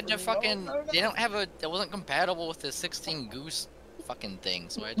 And I Away had to from me. fucking. No, no, no. They don't have a. It wasn't compatible with the 16 goose fucking thing,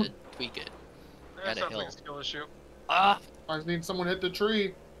 so I had to tweak it. That's a definitely hill. a skill issue. Ah! I think someone hit the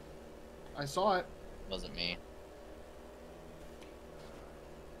tree. I saw it. Wasn't me.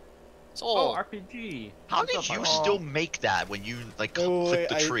 Oh, Soul! RPG. How What's did up, you Mark? still make that when you like Oh, clicked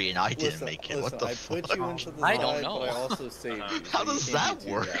the wait, tree and I didn't listen, make it? What listen, the I fuck? put you into the I don't side, know. but I also saved you. so How you does can't that be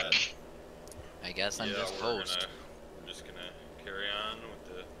too work? bad. I guess I'm Yeah, just we're host. we're just gonna carry on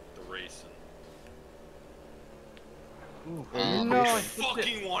with the racing. No, I I flipped it.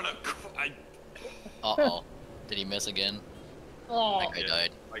 fucking wanna. Uh oh. Did he miss again? Oh, That guy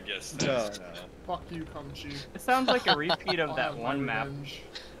died. I guess No, that's no. fuck you, Kamchi. It sounds like a repeat of I'll that have my one map revenge.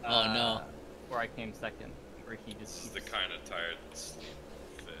 Oh, no. where I came second, where he just. This is the kind of tired sleep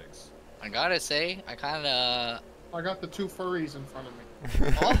fix. I gotta say, I kinda. I got the two furries in front of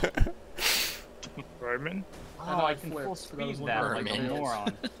me. Roman? Oh, I can flipped, full but I speed was that looking like at a my tails.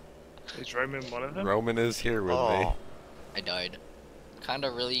 moron. Is Roman one of them? Roman is here with me. Oh, I died. Kinda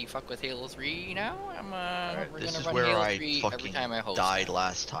really fuck with Halo 3 now. We're this gonna is run where Halo I 3 every fucking time I host. died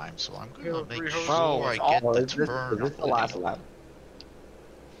last time, so I'm gonna Halo make 3 sure host. I get the is this turn. the last lap?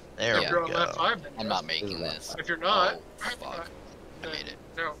 There Yeah. If you're we on lap go. 5, then I'm yes. not making this. If you're not, Oh, fuck. I made it.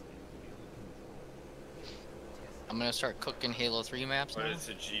 No. I'm gonna start cooking Halo 3 maps But now. it's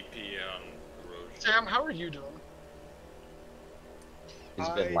a GP on erosion. Sam, how are you doing? He's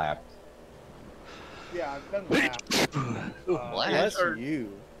been lapped. Yeah, I've been lapped. What? That's Are-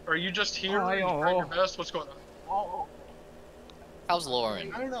 you. Are you just here Oh, and I- trying your best? What's going on? How's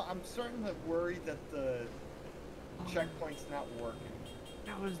Lauren? I don't know. I'm starting to worry that the checkpoint's not working.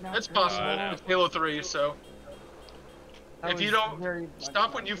 That was not It's very- possible. It's Halo 3, so that if you was don't- very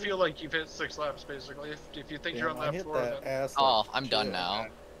stop when you feel like you've hit 6 laps, basically. If you think you're on I lap hit 4, that then ass Oh, like I'm done shit. now.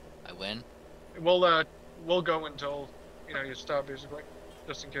 I win. we'll go until you stop, basically,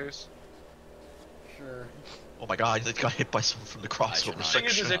 just in case. Sure. Oh my god, I got hit by someone from the should crossover not. Thing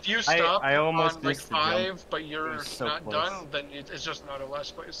is section. if you stop I almost on like missed the jump. 5, but you're was so not close. done, then it's just not a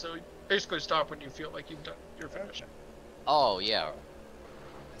last place. So basically, stop when you feel like you're finished. Oh yeah.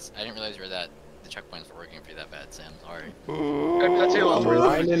 I didn't realize you were that. The checkpoints were working for you that bad, Sam. Sorry. That's Halo I'm 3.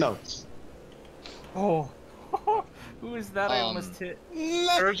 lining up. Oh. Who is that? I almost hit.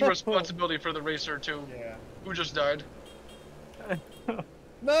 There is a responsibility for the racer too, Yeah. who just died.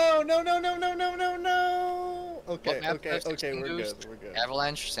 No, no, no, no, no, no, no, no. Okay, What map okay, does okay, 16 we're boost? good, we're good.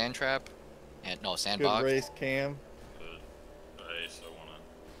 Avalanche, Sand Trap, and no Good Sandbox. race, Cam. But I still wanna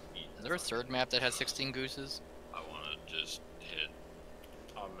eat. Is there a third map that has 16 gooses? I wanna just hit.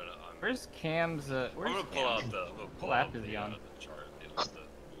 I'm Where's Cam's? I'm Where's gonna pull out the. I'm gonna pull lap out is he the, on? the chart. The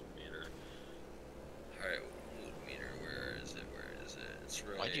mood meter. Alright, mood meter. Where is it? Where is it? It's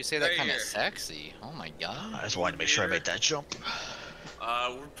right. Why'd you say that right kind of here. sexy? Oh my god. I just wanted to make sure I made that jump.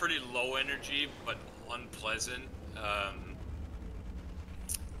 We're pretty low energy, but unpleasant.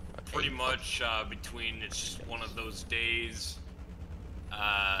 Pretty much between it's just one of those days.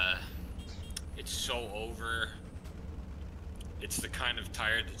 It's so over. It's the kind of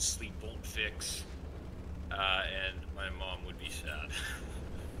tired that sleep won't fix. And my mom would be sad.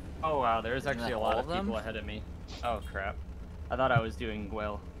 Oh wow, there's Isn't actually that a lot all of of them? people ahead of me. Oh crap. I thought I was doing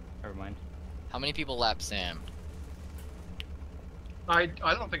well. Never mind. How many people lap Sam? I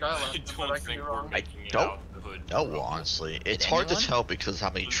don't think I I left, but don't I could be think we're wrong. making it don't out the hood. No, honestly. It's hard to anyone? tell because how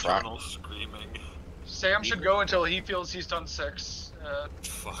many The track. journal's screaming. Sam should go until he feels he's done 6.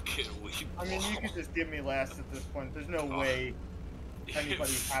 Fuck it, we. I mean, you could just give me last at this point. There's no way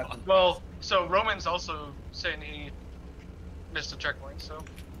anybody hasn't. Well, so Roman's also saying he missed a checkpoint, so.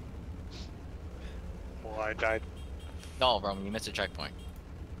 Well, I died. No, Roman, you missed a checkpoint.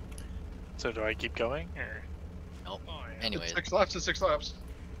 So do I keep going? Or? Nope. Oh, yeah. Anyways. It's 6 laps is 6 laps.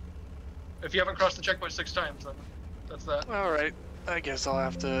 If you haven't crossed the checkpoint 6 times, then that's that. All right. I guess I'll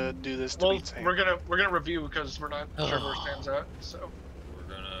have to do this to Well, beat Sam. we're gonna review because we're not sure where Sam's at. So.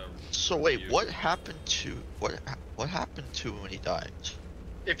 We're gonna. So wait, what happened to what happened to him when he died?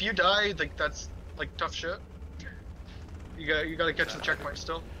 If you die, like that's like tough shit. You gotta catch the checkpoint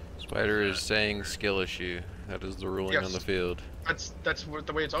still. Spider is saying skill issue. That is the ruling on Yes. the field. That's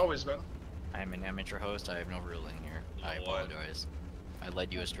the way it's always been. I'm an amateur host. I have no ruling here. I know what? apologize. I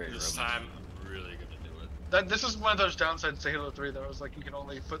led you astray, This Roman. time, I'm really gonna do it. This is one of those downsides to Halo 3 though. Is like you can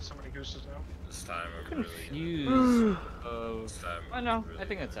only put so many gooses now. This time, I'm really Confused. This time, Oh no, really I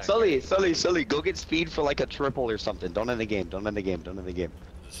think it's accurate. Sully, go get speed for like a triple or something. Don't end the game. Don't end the game. Don't end the game.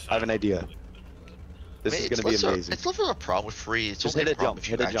 This I have an time, idea. This is gonna be amazing. It's not a problem with free. It's Just only hit a a problem jump, if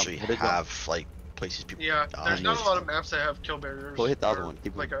hit you a jump, actually hit a jump. have like place these people. Yeah, die. there's not a lot of maps that have kill barriers. Go hit the other or, one.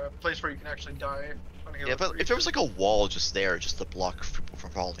 Keep like a place where you can actually die. On Halo Yeah, but 3. if there was like a wall just there, just to block people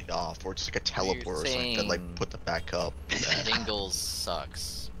from falling off, or just like a teleport or something that like put them back up. Dingles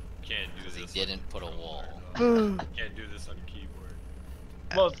sucks. Can't do Because he this. didn't put a wall. Can't do this on keyboard.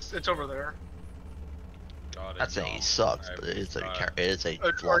 Well, it's over there. God, Not saying he sucks, but it is a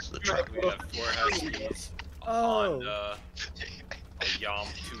flaw to the track. We have 4 Huskies, a Honda,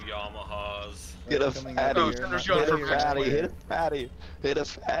 two Yamahas. Hit a fatty. Hit a fatty. Hit a fatty. Hit a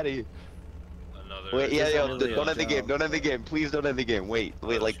fatty. Another. Wait, yeah, don't end the game. Don't end the game. Please don't end the game. Wait,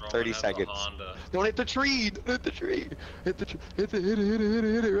 like 30 seconds. Don't hit the tree. Don't hit the tree. Hit the tree. Hit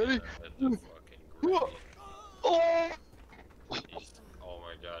it. Ready? Oh! Oh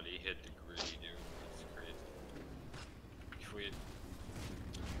my god, he hit the greedy, dude. That's crazy.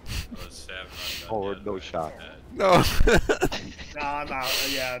 I was 7 on Oh, no shot. No. Nah, I'm out.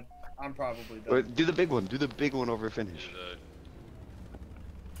 Yeah, I'm probably done. Wait, do the big one. Do the big one over finish.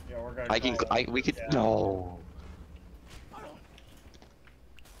 Yeah, we're gonna. We could. No.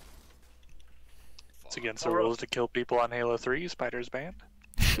 It's against the rules to kill people on Halo 3. Spider's banned.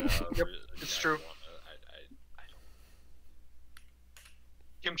 Yep, it's true.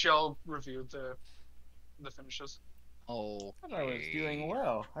 Kimchiyarou reviewed the finishes. Oh. I thought I was doing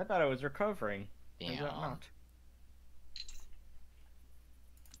well. I thought I was recovering. Damn. Turns out not.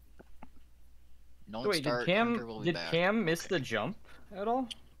 Don't So wait, start. Hunter will be did back. Cam miss the jump at all?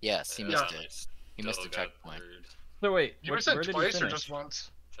 Yes, he missed it. He missed the checkpoint. So wait, You missed it twice or just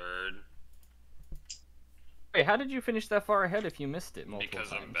once? Third. Wait, how did you finish that far ahead if you missed it multiple Because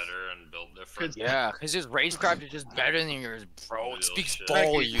times? I'm better and built different. Yeah, because his racecraft is just better than yours, bro. It speaks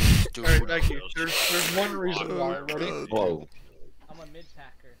volumes, dude. Alright, thank you. There's one reason why. Ready? Whoa. I'm a mid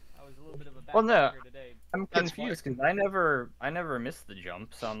packer. I was a little bit of a back packer today. I'm That's confused because I never missed the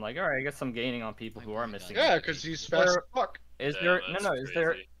jump, so I'm like, all right, I guess I'm gaining on people who are missing. Yeah, because he's fast as fuck. Is Yeah, there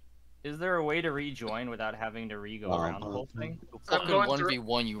that's is there a way to rejoin without having to re-go around the whole thing? I'm going Fucking through-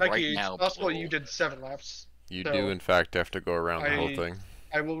 1v1 you Thank right you. now, It's possible bro. you did 7 laps. You So, do, in fact, have to go around the whole thing.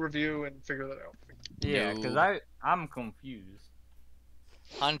 I will review and figure that out. Yeah, because I'm confused.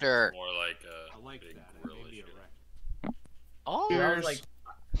 Hunter. More like a big gorilla shit. Oh,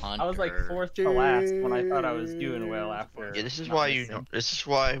 I was like fourth to last when I thought I was doing well after. Yeah, this is not why missing. This is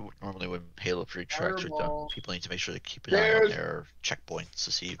why normally when Halo 3 tracks are done, Fireball. people need to make sure they keep an eye on their checkpoints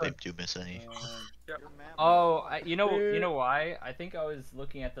to see if they do miss any. Oh, you know why? I think I was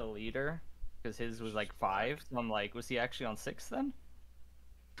looking at the leader because his was like 5. So I'm like, was he actually on 6 then?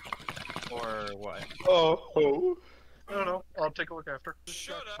 Or what? Oh. I don't know. I'll take a look after.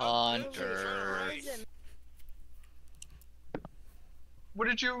 Hunter. What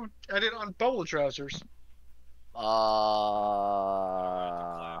did you edit on Bubbletrousers?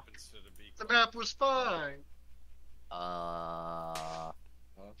 The map was fine. I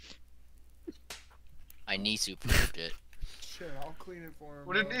Nisu proved it. Shit, I'll clean it for him.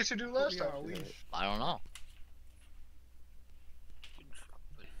 What did Nisu do last time? I don't know.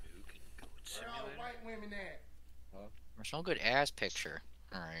 Where all the white women at? There's no good ass picture.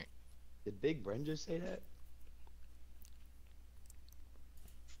 Alright. Did Big Bren just say that?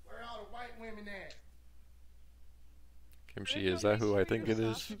 Where all the white women at? Kimchi, is that who I think it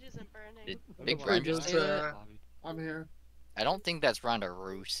is? Did Big Bren just say that? I'm here. I don't think that's Ronda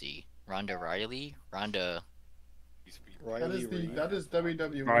Rousey. Ronda Riley? Ronda... That is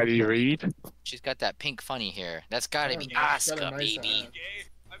WWE. Riley Reed. She's got that pink funny hair. That's gotta be Yeah, she's got a Asuka, nice baby. ass.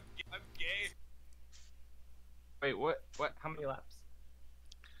 I'm gay. Wait, what? What? How many laps?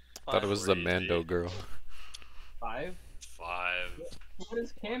 Thought it was the Mando girl. 5? 5. What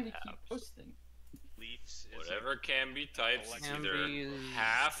does Kambi keep posting? Whatever Kambi types, it's either Kambi is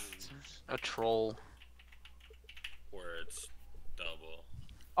half a troll. or it's double.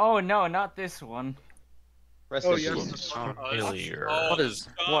 Oh no, not this one. Rest Oh, of yes. the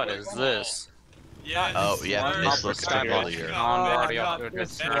What is this? Yes. Oh yeah, this looks familiar. Already Back off up, to a good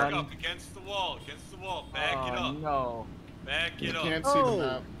this back start. up against the wall, Back it Oh up. no. Back You it up. can't see the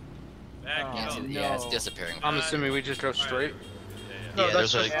map. Back Oh, it up. Yeah, it's no. disappearing. I'm assuming we just drove straight. No, Yeah,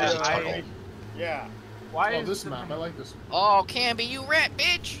 that's there's a just- tunnel. Yeah. Why Oh, is this the- map. I like this one. Oh, Kambi, you rat,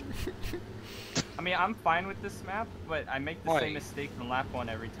 bitch! I mean, I'm fine with this map, but I make the Why? same mistake from lap 1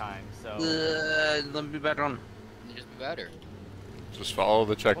 every time. So Let me be better on. Just be better. Just follow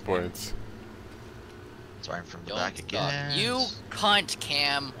the checkpoints. Sorry, I'm from the Don't back stop. again. You cunt,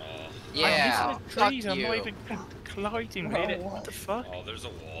 Cam. Oh, Yeah, fuck I'm not you. even colliding with it. What the fuck? oh, there's a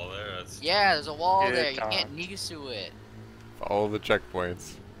wall there. That's Yeah, there's a wall Good there. You God. can't Nisu it. Follow the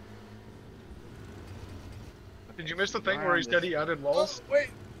checkpoints. Did you miss the thing where he said he added walls? Wait.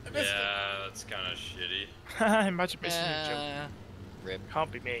 Yeah, that's kind of shitty. Imagine missing a jump. Rip.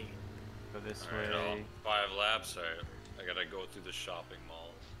 Can't be me. Go this Alright, way. 5 laps. Alright, I gotta go through the shopping mall.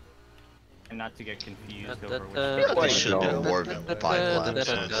 And not to get confused over I which. should do more than 5 laps.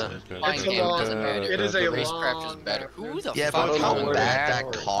 Fine game doesn't matter. It is a Racecraft is long better. map. Who the Yeah, fuck but how told bad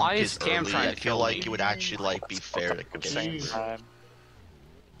that? that conk is Cam early, trying I to feel kill like me? it would actually like be fair to At the same Kambi. time.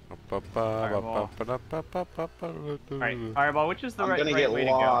 Alright, Fireball, which is the I'm right, gonna right get way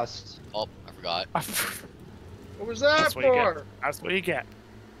lost. Oh, I forgot. What was that That's what you for? get. That's what you get. to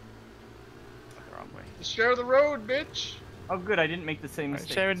go? The wrong way. Share the road, bitch. Oh, good, I didn't make the same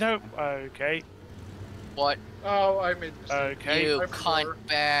mistake. Sharon, no. Okay. What? Oh, I made the mistake. Okay. You I cunt forgot.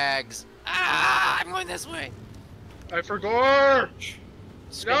 bags. Ah, I'm going this way. I forgot.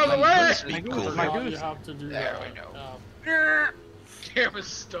 Get out of the way. Be goose, cool. my Oh, goose. you have to do There that. we go. Cam is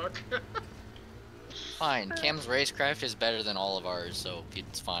stuck. Fine. Cam's racecraft is better than all of ours, so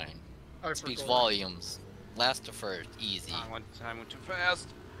it's fine. I Speaks forgot. volumes. Last to first, easy. I went too fast.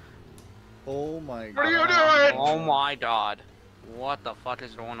 Oh my god. What are you doing? Oh my god. What the fuck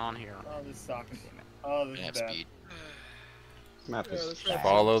is going on here? Oh, this sucks. Oh, this Half speed. Map Yeah, is that's right.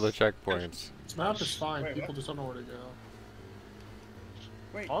 Follow the checkpoints. This map is fine. People just don't know where to go.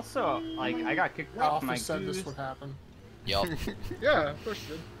 Also, like, I got kicked The off my office said goose. this would happen. Yup. Yeah, of course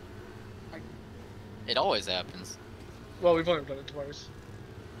it did. It always happens. Well, we've only done it twice.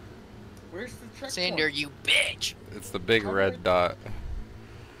 Where's the checkpoint? Sander, you bitch! It's the big red dot.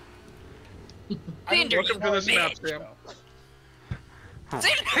 Sander, you Welcome to this map, bitch! Sam.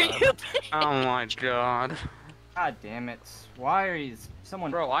 Sander, you bitch! Oh my god. God damn it. Why is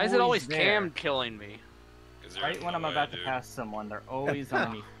someone Bro, why is it always there? Cam killing me? 'Cause you're Right in when the I'm way, about to dude. pass someone, they're always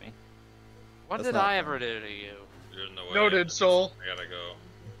underneath me. What That's did not I fair. ever do to you? You're in the way. Noted, Soul. I gotta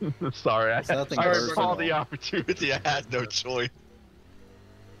go. Sorry, It's nothing Sorry, personal. saw the opportunity. I had no choice.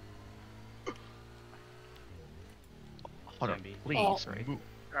 Hold on, Kambi. please, move.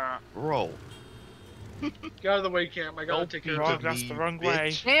 Bro. Get out of the way, Cam. I gotta take care Wrong, of that's it. the wrong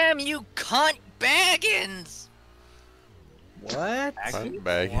way. Damn, you cunt baggins! What? Front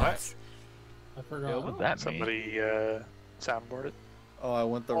baggins. I forgot. What that Somebody soundboarded. Oh, I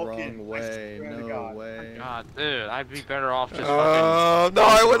went the Okay, wrong I way. swear to No God. way. God, dude, I'd be better off just Oh no!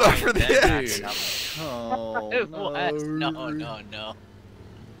 I went over the fucking... edge. Oh, What? no. No.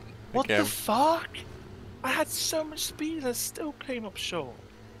 What Cam. the fuck? I had so much speed and I still came up short.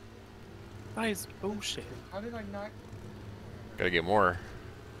 That is bullshit. How did I not? Gotta get more.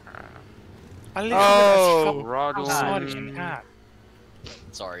 I literally Oh! how smart is Rodden. that?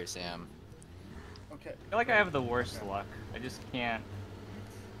 Sorry, Sam. Okay. I feel like I have the worst luck. I just can't.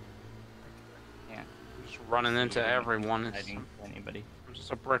 Just running into everyone. It's Hiding from anybody.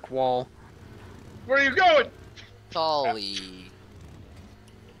 just a brick wall. Where are you going? Solly.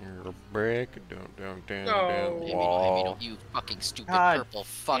 You're a brick. Don't No. down Maybe wall. don't, you fucking stupid God purple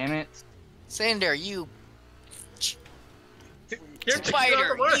fuck. Damn it. Sander, you Cam, get out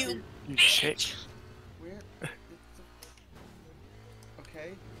spider, of the way. you You chick. Where?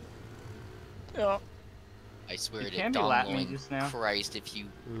 Okay. Yeah. I swear You to can't be laughing dongling just now. Christ if you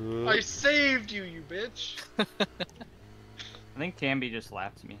I saved you, you bitch. I think Kambi just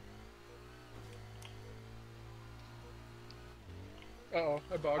laughed at me. Uh-oh,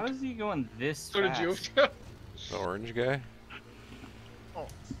 I How bugged. is he going this So did you. fast? The orange guy.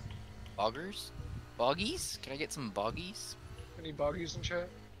 boggers? Boggies? Can I get some boggies? Any buggies in chat?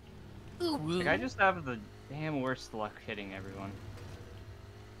 Like, I just have the damn worst luck hitting everyone.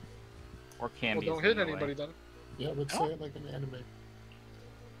 Or Kambi. Well, don't hit anybody then. Yeah, but say it like an anime.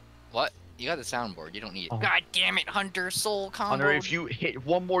 What? You got the soundboard, you don't need it. Oh. God damn it, Hunter Soul combo. Hunter, if you hit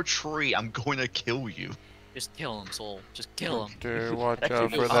one more tree, I'm going to kill you. Just kill him, Soul. Just kill him. Hunter, watch That out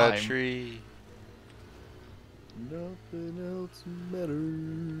could for be that fine. tree. Nothing else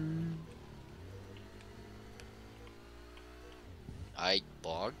matters. I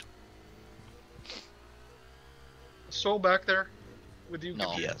bogged? Soul back there? With you?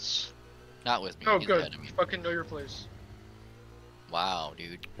 No. Yes. Not with me. Oh, he's good. ahead of me. Fucking know your place. Wow,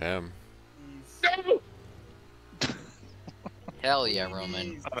 dude. Damn. No! Hell yeah,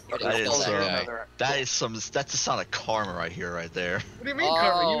 Roman. Way to That kill is, that guy. that is some. That's a sign of karma right here, right there. What do you mean,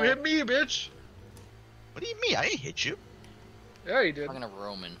 Carmen? Oh. You hit me, bitch! What do you mean? I didn't hit you. Yeah, you did. Talking to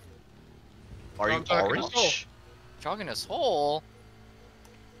Roman. Are you I'm talking to orange? Talking to Soul?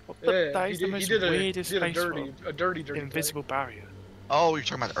 What the, Yeah, that he is the did, most he did weirdest a face dirty, roll. a dirty play. Invisible barrier. Oh, you're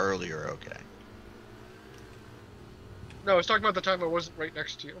talking about earlier. Okay. No, I was talking about the time I wasn't right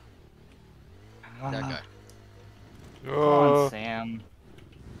next to you. That guy. Come on, Sam.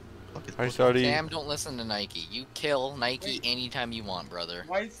 Hi, Saudi. Sam, don't listen to Nike. You kill Nike anytime you want, brother.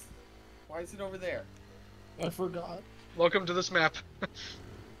 Why is it over there? I forgot. Welcome to this map.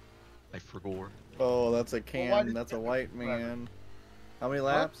 I forgot. Oh, that's a can. That's a white man. How many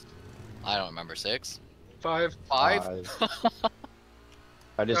laps? I don't remember. 6? 5. 5?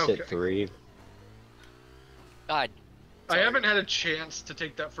 I just hit 3. God. I haven't had a chance to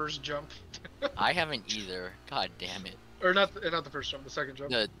take that first jump. I haven't either. God damn it. Or not the first jump, the second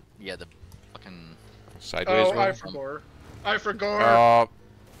jump. The fucking sideways one. one? I forgot. Oh,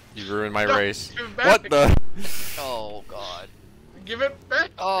 you ruined my race. What the? Oh god. Give it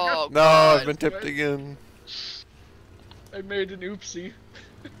back. Oh no, god. I've been tipped again. I made an oopsie.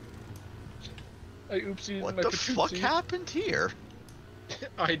 I oopsied What my the fuck happened here?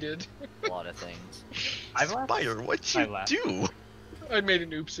 I did. A lot of things. Spider, what'd you do? I made an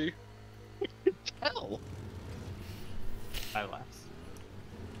oopsie. Hell. 5 laps.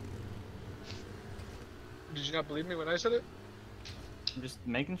 Did you not believe me when I said it? I'm just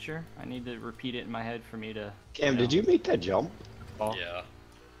making sure. I need to repeat it in my head for me to. Cam, did you make that jump? Oh. Yeah.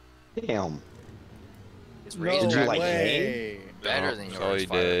 Damn. His No race track way. better than yours,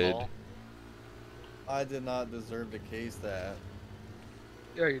 Fireball. I did not deserve to case that.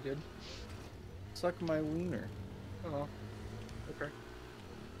 Yeah, you did. Suck my wiener. Oh. Okay.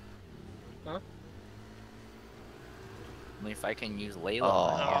 Huh? Only if I can use Layla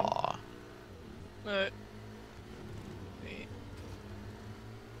Aww. on him.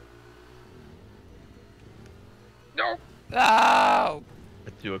 No! No!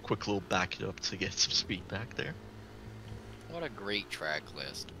 Let's do a quick little back it up to get some speed back there. What a great track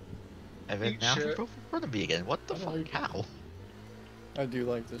list. Evan, now you're both in front of me again. What the fuck? How? I do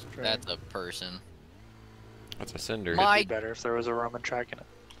like this track. That's a person. That's a cinder. It'd be better if there was a Roman track in it.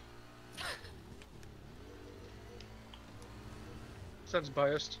 Sounds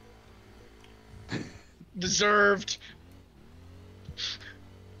biased. Deserved.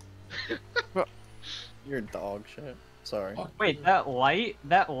 You're dog shit. Sorry. Wait, that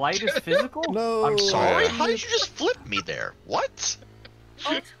light is physical? No. I'm sorry. How did you just flip me there? What?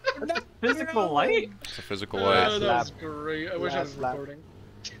 Physical light? It's a physical Oh, light. that was great. I wish I was lap. recording.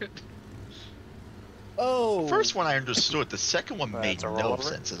 Oh. The first one I understood. The second one made That's a no rollover.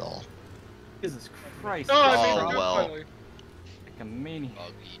 sense at all. Jesus Christ. Oh, I Oh, made it well. finally. Like a maniac.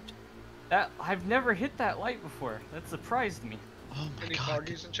 Buggied. That I've never hit that light before. That surprised me. Oh my Any god.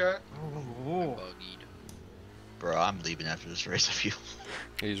 buggies in chat? Oh. Buggied. Bro, I'm leaving after this race, I feel.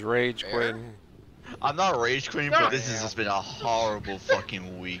 He's rage quitting. I'm not rage quitting, but this has just been a horrible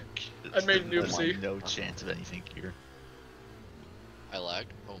fucking week. I made an There's oopsie. no chance of anything here. I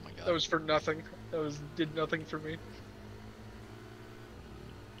lagged. Oh my god. That was for nothing. That did nothing for me.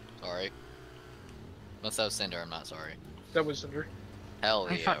 Sorry. Unless that was Cinder, I'm not sorry. That was Cinder. Hell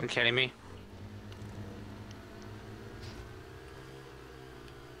Are you yeah. fucking kidding me?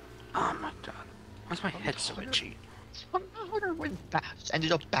 Oh my god. Why's my head so itchy? Somehow I went fast.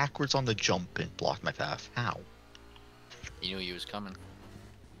 Ended up backwards on the jump and blocked my path. How? You knew he was coming.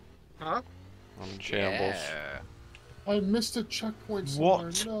 Huh? I'm in shambles. Yeah. I missed a checkpoint somewhere.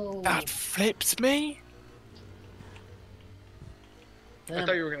 What? No. That flips me? I Damn.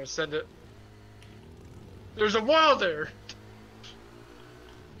 thought you were gonna send it. There's a wall there!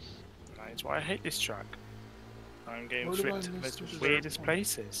 That's why I hate this track. I'm getting Where did I flipped to the miss most the weirdest checkpoint?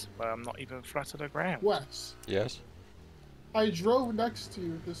 places where I'm not even flat to the ground. Wes, Yes? I drove next to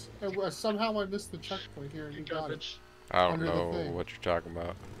you. Somehow I missed the checkpoint here and you got it. Garbage. I don't Under the know thing. what you're talking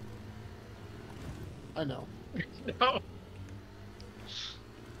about. I know. No.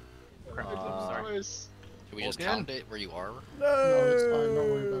 sorry. Nice. Should we just count it where you are? No, it's fine. Don't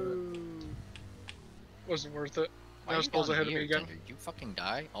worry about it. Wasn't worth it. Why Now are you Smol's down ahead of here, me again. Cinder? You fucking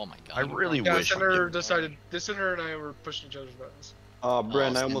die? Oh my god. I really Yeah, wish. Cinder decided. This Cinder and I were pushing each other's buttons.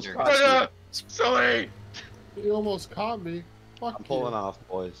 Brent, I almost Cinder. caught you. Sully! You almost caught me. Fuck I'm pulling you. off,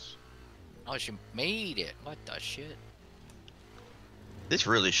 boys. Oh, she made it. What the shit? This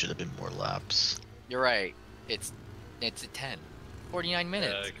really should have been more laps. You're right. It's at 10. 49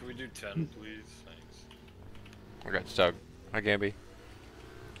 minutes. Can we do 10, please? Thanks. I got stuck. Hi, Kambi.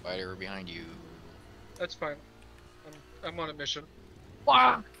 Spider behind you. That's fine. I'm on a mission.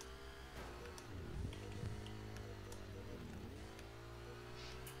 Fuck!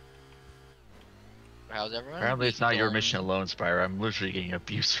 How's everyone? Apparently, it's not your Going? mission alone, Spyro. I'm literally getting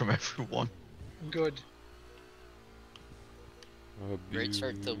abuse from everyone. Good. Great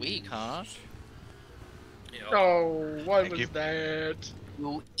start to the week, huh? Oh, what Thank was you. that?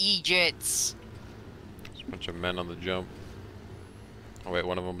 You Egypts! There's a bunch of men on the jump. Oh wait,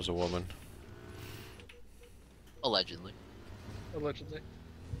 one of them was a woman. Allegedly. Allegedly.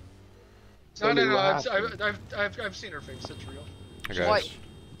 No. I've seen her face. It's real. Okay. What? You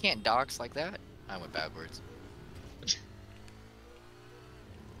can't dox like that. I went backwards. Is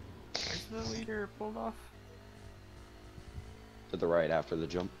the leader pulled off? To the right after the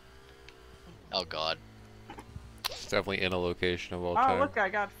jump. Oh god. It's definitely in a location of all Oh, time. look, I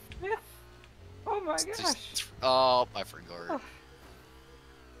got 5th. Oh my gosh. Oh, I forgot.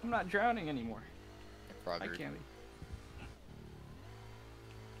 I'm not drowning anymore. I Frogger. can't be.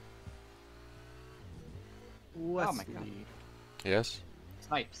 Oh my god. Yes?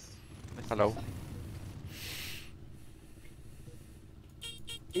 Snipes. Hello.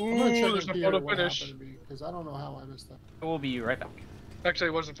 I'm gonna check there's the a theater photo what finish. happened to me, because I don't know how I missed that. We'll be right back. Actually,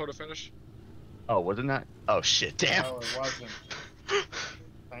 it wasn't photo finish. Oh, wasn't that? Oh shit! Damn. No, it wasn't.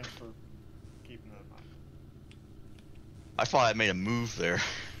 Thanks for keeping that in mind. I thought I made a move there.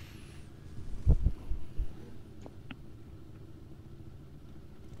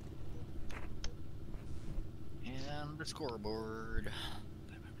 And the scoreboard.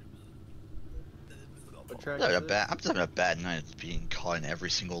 I'm just having a bad night of being caught in every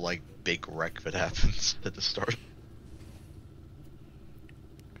single like big wreck that happens at the start.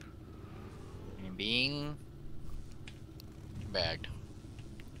 And being bagged.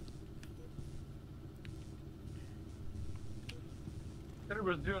 It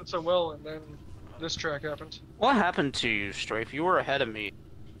was doing so well, and then this track happened. What happened to you, Strafe? You were ahead of me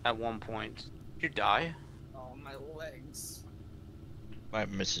at one point. Did you die? Oh, my legs. You might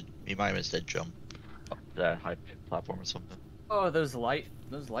have missed that jump up that high platform or something. Oh, those light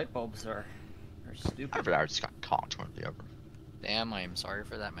bulbs are stupid. I just got caught one or the other. Damn, I am sorry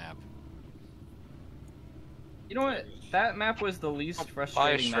for that map. You know what? That map was the least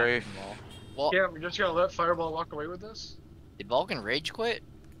frustrating map of them all. Well, Yeah, we're just gonna let Fireball walk away with this. did Vulcan rage quit?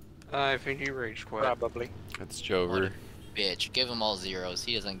 I think he rage quit. Probably. It's Jover. Bitch, give him all zeros.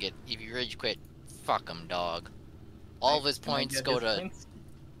 He doesn't get. If you rage quit, fuck him, dog. All of his Can I points get go his to points?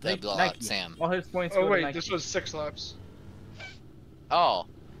 the blah, Nike. Sam. All his points Oh go to wait, Nike. this was 6 laps. Oh.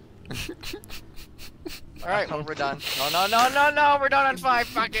 Alright, well, we're done. No, we're done on 5,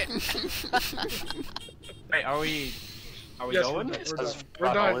 fuck it! Wait, are we Yes, going?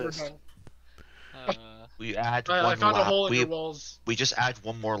 We're done. We add I one found lap. a hole in your walls. We just add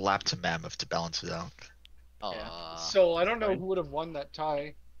one more lap to Mammoth to balance it out. So I don't know who would have won that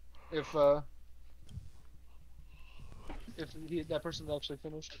tie, if that person actually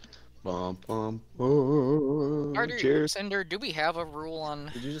finished. Carter, Cinder, do we have a rule on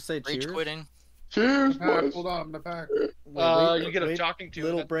Did you just say rage cheers? quitting? Cheers, Back, boys. hold on, I'm back. You get a talking to.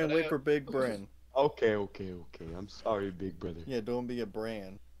 Little brain, wait for big brain. Okay. I'm sorry, big brother. Yeah, don't be a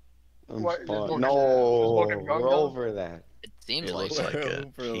brain. I'm What, is fine. Vulcan- No, is Vulcan gone we're now? over that. It seems It like looks like it.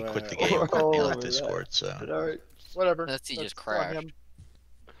 Over He quit the that. game We're on over Discord, so. Alright. Whatever. Unless he just That's on crashed. him.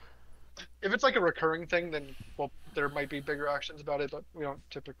 If it's like a recurring thing, then well, there might be bigger actions about it, but we don't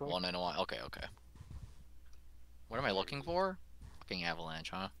typically. One and one. Okay. What am I looking for? Fucking avalanche,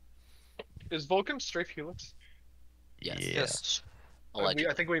 huh? Is Vulcan Strafe Helix? Yes. I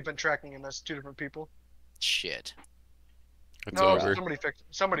think we've been tracking him as 2 different people. Shit. It's No, over.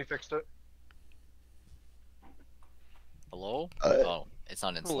 somebody fixed it. Hello? Oh, it's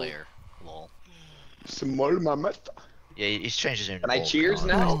not in Slayer. Lol. Smol Mammoth. Yeah, he's changed his name to Can I Vulcan cheers on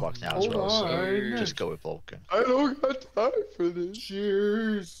now? Xbox now as well, so on. just go with Vulcan. I don't got time for this.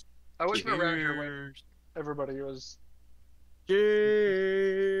 Cheers. I wasn't around here when everybody was.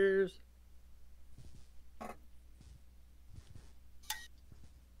 Cheers.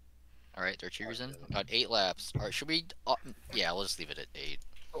 Alright, they're cheersing. Got 8 laps. Alright, should we... yeah, we'll just leave it at 8.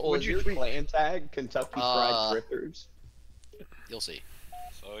 Oh, is your clan tag Kentucky Fried Grippers? You'll see.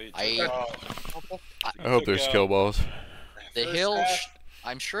 So I hope there's skill balls. The hill...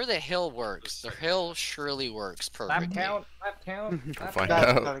 I'm sure the hill works. The hill surely works perfectly. Lap count. We'll find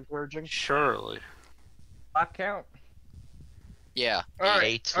That's out. not encouraging. Surely. Lap count. Yeah. All right,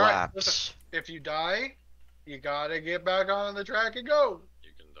 8 all right, laps. listen, if you die, you gotta get back on the track and go.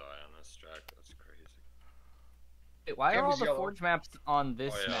 You can die on this track. That's crazy. Wait, why are all Kambi's the yellow. Forge maps on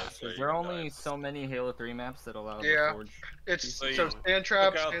this Oh, yeah, map? so Is you there can only die. so many Halo 3 maps that allow Yeah. the Forge? It's So so you sand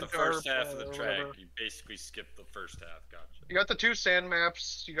traps, took out sand the first tarp, half of the or track. whatever. You basically skipped the first half. Gotcha. You got the 2 sand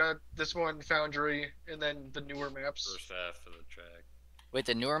maps. You got this one Foundry, and then the newer maps. First half of the track. Wait,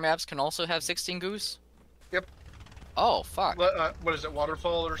 the newer maps can also have 16 goose? Yep. Oh, fuck. What is it,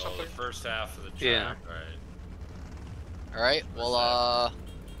 Waterfall or Oh, something? the first half of the track. Yeah. Right. Alright, well,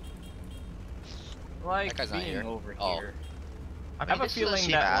 Like That guy's not being here. over Oh. here. I have a this doesn't feeling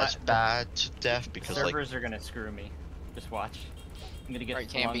seem that as bad to death because like servers are gonna screw me. Just watch. I'm gonna get. Alright,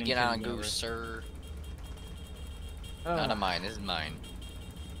 can't flung begin into on the goose, universe. sir. Ugh. None of mine, this is mine.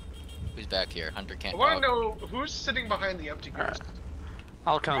 Who's back here? Hunter can't. I want to know who's sitting behind the empty ghost.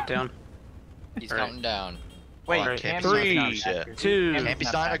 I'll count down. He's counting down. Wait, Camby's 3, not here. 2,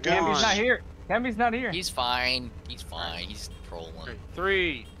 Campy's not a Camby's not here. Camby's not here. He's fine. He's fine. He's trolling.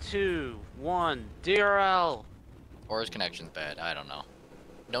 3, 2, 1, DRL. Or his connection's bad. I don't know.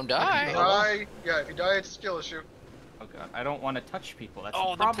 Don't If die. you die, yeah, if you die, it's a skill issue. Oh god, I don't want to touch people. That's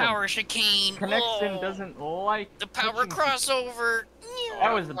Oh, the problem. power chicane. Connection Oh. doesn't like The power crossover.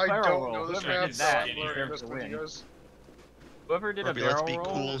 That was the I barrel don't roll. know this Whoever map, did so that I'm learning deserves this to with you win. guys. Whoever did a Ruby, barrel let's be roll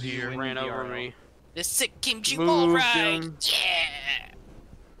cool here. win Ran the over barrel. me. The sick kimchi Moved ball ride. him. Yeah.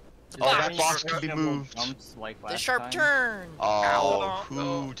 Oh, that Any box can be questionable moved. jumps like The last sharp time? turn. Oh,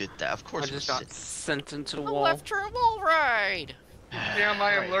 who did that? Of course I it was just got Sid. sent into the The wall. left turn wall ride. Damn,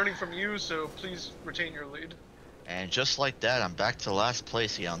 I am learning from you, so please retain your lead. And just like that, I'm back to last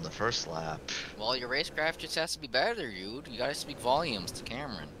place here on the first lap. Well, your racecraft just has to be better, dude. You gotta speak volumes to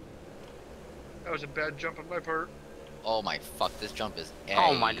Cameron. That was a bad jump on my part. Oh my fuck, this jump is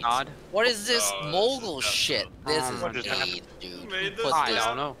Oh my AIDS. god. What is this Oh, this mogul is shit? dumb. This What is just happened? AIDS, dude. Who made Who this? put I this?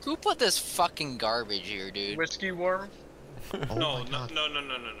 don't know. Who put this fucking garbage here, dude? Whiskey worm. Oh No, my no, god. no, no,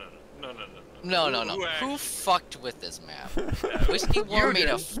 no, no, no, no, no, no. No. Who Who actually- fucked with this map? Whiskey War made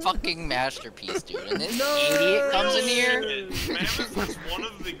a fucking masterpiece, dude. And this idiot comes in here. Mammoth is one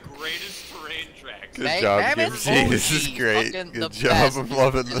of the greatest terrain tracks. Good job, Mammoth Kimchi. This is OG, great. fucking the Good job. best, I'm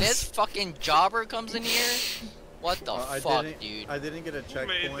loving And this this. fucking jobber comes in here. What the fuck, dude? I didn't get a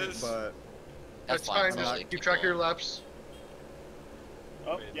checkpoint, this? but That's That's fine, fine. just keep track of your laps.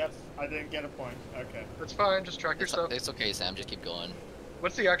 Oh, yes, I didn't get a point. Okay. That's fine, just track your It's, stuff. it's okay, Sam. Just keep going.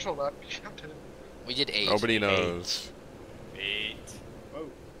 What's the actual lap count? We did 8. Nobody knows. 8. Whoa.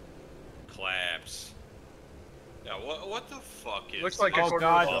 Claps. Yeah, what the fuck is Looks like a Oh quarter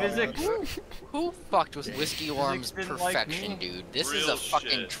god, of a physics. Who fucked with Whiskey Worm's didn't like perfection, me. dude? This is Real a fucking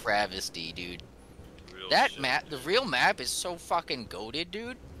shit. travesty, dude. Real That shit. map, the real map, is so fucking goated,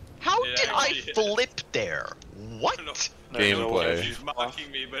 dude. How It did I actually is. flip there? What? No, Gameplay. She's mocking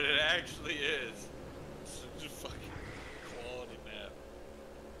me, but it actually is. It's such a fucking quality map.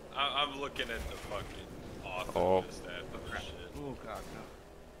 I'm looking at the fucking author of this stat of this shit. Oh god, no.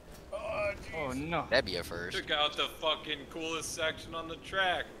 Oh no. That'd be a first. Took out the fucking coolest section on the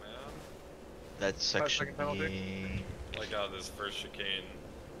track, man. That section. second penalty. Like how this first chicane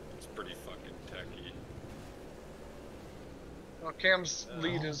is pretty fucking techy. Well, Cam's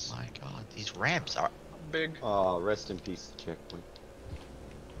lead Oh is my god, these ramps are. big. Oh, rest in peace, checkpoint.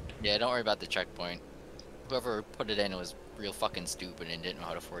 Yeah, don't worry about the checkpoint. Whoever put it in was real fucking stupid and didn't know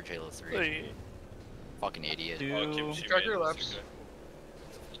how to forge Halo 3. Fucking idiot. Oh, Kimchi Track made your this, laps. okay.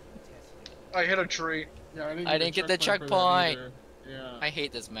 I hit a tree. Yeah, I didn't get the for that checkpoint. either. Yeah. I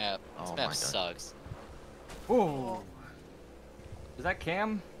hate this map. This Oh my map God. sucks. Ooh. Is that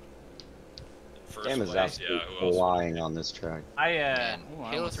Cam? First Cam is place, absolutely yeah, who else? flying on this track. I Man, ooh, I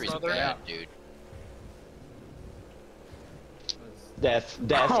Halo almost 3 is saw bad, that. dude. Death,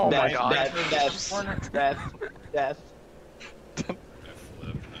 death, Oh my death, God. death, death, death. I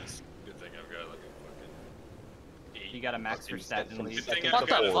flipped. Nice. Good thing I've got like a fucking 8. You got a max for stat and lead. Good thing What I've the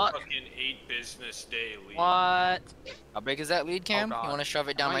got a fuck? fucking 8 business day lead. What? How big is that lead, Cam? God. You want to shove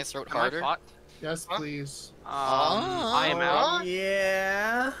it down Am my I- throat am I harder? fucked? Yes, please. I am out.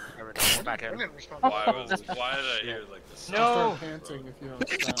 yeah. We're back I in. didn't respond. Why did I hear like this? No. Start panting if you don't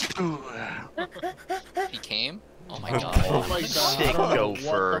stop. He came? Oh my Oh god. my god. Sick I don't know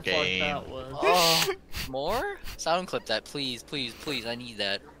gopher what the fuck game. that was. Oh, more? Sound clip that, please, please, please. I need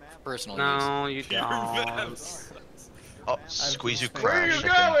that for personal use. No, you Your don't. maps. Oh, Sqeazu Where are you crashed.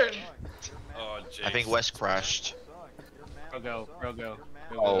 I think. going? Oh, I think Jason. West crashed. Go.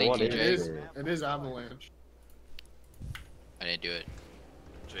 Oh, Thank what you, is It Jake. is. It is avalanche. I didn't do it.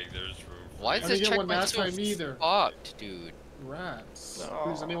 Jake, there's room. for Why you. is I this didn't get one checkpoint last so time either. fucked, dude? Rats.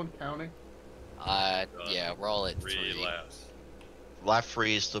 Oh. Is anyone counting? Yeah, we're all at 3. 3 laps. Lap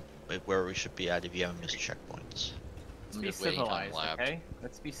 3 is the where we should be at if you haven't missed checkpoints. Let's I'm be just waiting on civilized, lap. okay?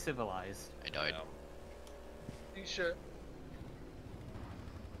 Let's be civilized. I died. Eat shit.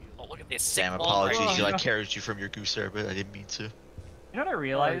 Oh, look at this sick Sam, wall right apologies. here. I carried you from your goose there, but I didn't mean to. You know what I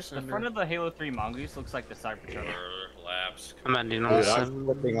realized? The Cinder. front of the Halo 3 Mongoose looks like the Cybertruck. 4 laps. I'm ending on Dude, this. I'm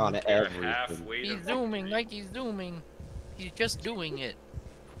flipping on You're everything. halfway to He's zooming, victory. like he's zooming. He's just doing it.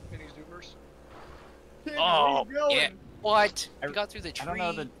 Mini zoomers. Oh, yeah. What? I- He got through the I tree. don't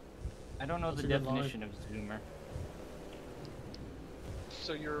know the That's a good line. definition of zoomer.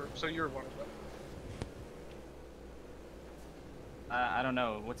 So you're one of them. I don't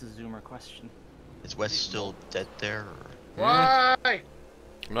know. What's a zoomer question? Is West still dead there? Or... Why?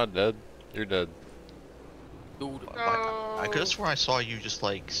 I'm not dead. You're dead. Dude, I could have sworn I saw you just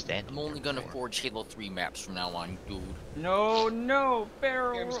like standing. I'm only gonna forge Halo 3 maps from now on, dude. No,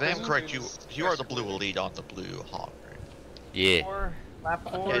 barrel. Stand correct. You are the blue elite on the blue hawk. Right? Yeah. Lap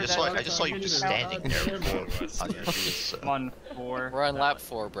 4. Yeah, I just saw you just standing there before. I'm on 4. We're on lap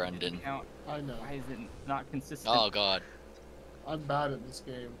 4, Brendan. I know. Why is it not consistent? Oh god. I'm bad at this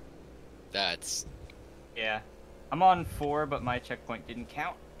game. That's... Yeah. I'm on 4, but my checkpoint didn't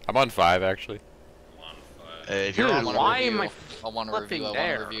count. I'm on 5 actually. If you're on why am I I want to review, I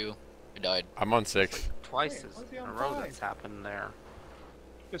want to review. I died. I'm on 6. Twice in a row that's happened there.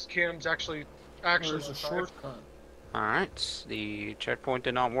 This Cam's actually There's a shortcut. Alright, the checkpoint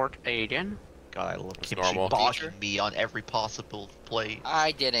did not work again. God, I love It's Kimchi normal. bogging me on every possible play.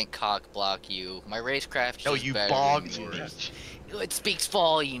 I didn't cock block you. My racecraft No, is you better bogged than me. yours. It speaks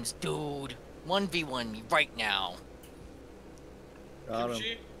volumes, dude. 1v1 me right now. Got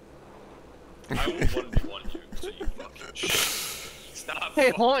him. I will 1v1 you, so you fucking stop.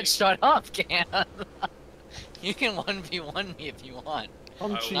 Hey, won't shut up, Cam. You can 1v1 me if you want.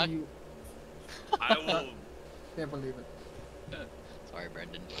 Kimchi. I will. Can't believe it. Sorry,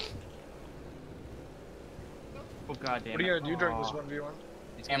 Brendan. Oh god damn it. What are you gonna do during this 1v1?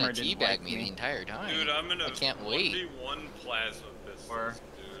 He's gonna teabag me the entire time. Dude, I'm gonna. I can't wait. 1v1 plasma pistols,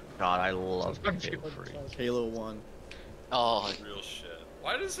 dude. God, I love Halo 1. Oh. Real shit.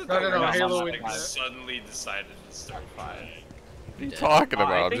 Why does it No, Halo like, Infinite. suddenly decided to start fighting? What are you talking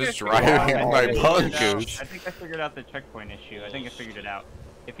about? I'm think just I figured it out. driving my I figured bunkus. I think I figured out the checkpoint issue. I think I figured it out.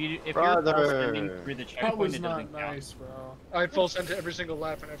 If you're Brother. full sending through the That checkpoint, was it not doesn't count. nice, bro. I full sent to every single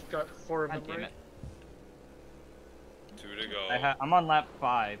lap and I've got 4 of God them damn right. it. 2 to go. I'm on lap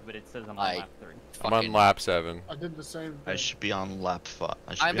 5, but it says I'm on lap 3. I'm on lap 7. I did the same I thing. should be on lap 5.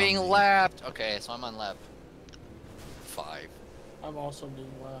 I'm being lapped. Okay, so I'm on lap 5. I'm also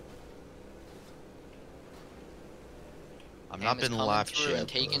being lapped. I've Cam not is been coming lapped through yet. and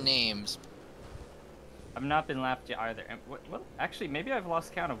taking names. I've not been lapped yet either. And what? Actually, maybe I've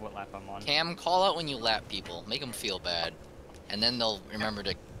lost count of what lap I'm on. Cam, call out when you lap people. Make them feel bad. And then they'll remember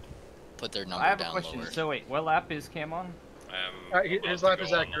to put their number I have a down question. lower. So wait, what lap is Cam on? His lap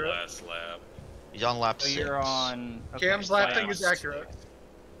is accurate. Last lap. He's on lap So 6. you're on. Okay, Cam's so lap I thing am- is accurate.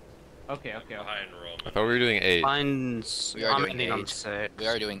 Okay. High enrollment. I thought we were doing 8. Mine's. We are I'm doing ending on 8. 6. We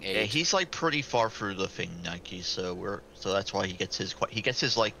are doing 8. Yeah, he's like pretty far through the thing, Nike. So that's why he gets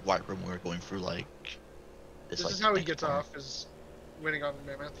his like white room. We're going through like. This like, is how he thick gets part. off, is winning on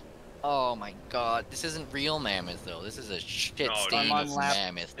the Mammoth. Oh my god, this isn't real Mammoth though. This is a shit No, stain I'm on of lap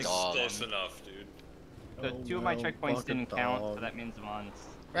Mammoth, It's dog. close enough, dude. So Oh, 2 of my no, checkpoints bucket didn't count, so dog. that means I'm on.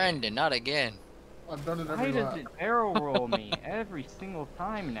 Brendan, not again. I've done it Why every does lap. it barrel roll me every single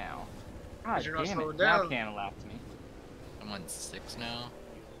time now? God You're not damn slowing it! Now down. Cam lapped me. I'm on 6 now.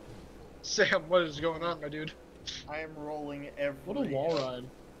 Sam, what is going on, my dude? I am rolling every. What a wall ride.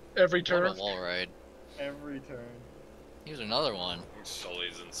 Every turn. What a wall ride. Every turn. Here's another one.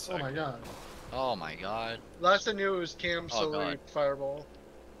 Sully's in Oh second. my god. Oh my god. Last I knew it was Cam, Oh, Sully, God. Fireball.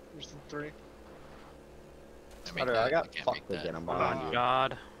 There's the 3. I, make I that. got can't fucked make that. again. I'm Oh behind you.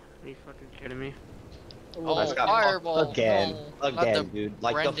 god. Are you fucking kidding me? Oh, I just got fireball! fucked again. No, not Again, the dude.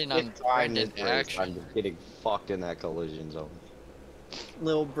 Like Brendan the on 5th time this Brendan race, action. I'm just getting fucked in that collision zone.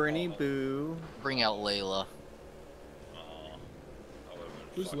 Lil Brinny Boo. Bring out Layla.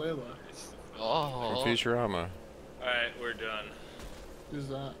 Who's Layla? Oh. From Futurama. Alright, we're done. Who's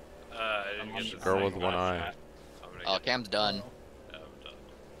that? I didn't get the Girl with second one lap. eye. I'm gonna Oh, get Cam's done. I'm done.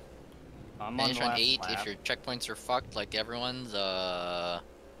 I'm on Finish the on last 8 lap. if your checkpoints are fucked like everyone's.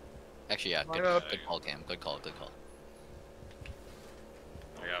 Actually, yeah. Line up. Good call, Cam. Good call. Good call.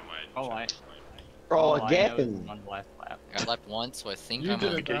 I got my. Oh, I. Bro, all I know is again. I'm on the last lap. I got left once, so I think You I'm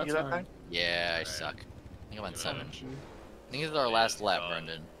did on. it that time. Yeah, I suck. I think I'm on 7. I think this is our last lap,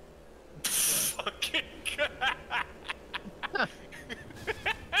 Brendan. Fucking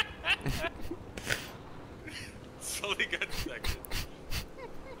Sully got second.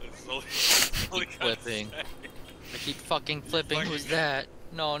 Sully got Flipping. second. I keep fucking flipping. Who's that?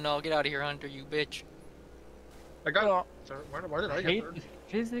 No, get out of here, Hunter, you bitch. I got third. Why did I I get hate third? the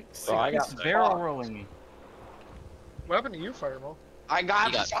physics. Bro, I It's got barrel fucked. rolling me. What happened to you, Fireball? I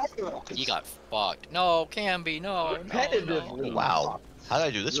got You got fucked. No, Kambi, no. repetitively. Wow. How did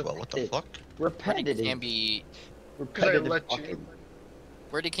I do this well? What the fuck? Repetitive. Kambi, Repetitive. let you- fucking-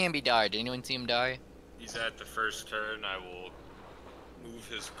 where did Kambi die? Did anyone see him die? He's at the first turn. I will move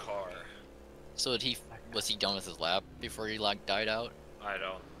his car. So was he done with his lap before he like died out? I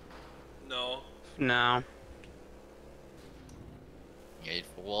don't. No. No. Yeah,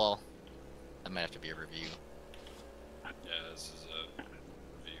 well, that might have to be a review. Yeah, this is a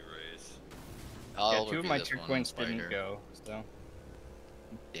review race. I'll yeah, 2 of review my this one, checkpoints Spider. didn't go, so.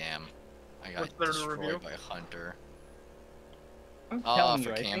 Damn. I What's got there to review? destroyed by Hunter. I'm telling for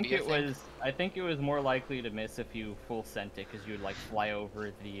you, Kambi, I think it was more likely to miss if you full sent it, because you would like fly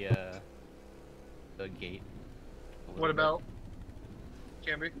over the gate. What about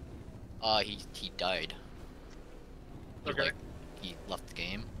Kambi? He died. Okay. He left the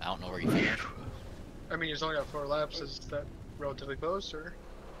game. I don't know where he finished. I mean, he's only got 4 laps. Is that relatively close, or?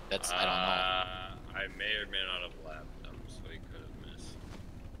 That's, I don't know. I may or may not have lapped him, so he could have missed.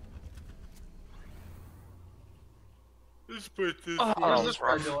 Let's put this Oh, this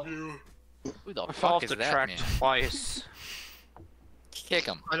guy doing? Who the I fell fuck off is the that track man? twice. Kick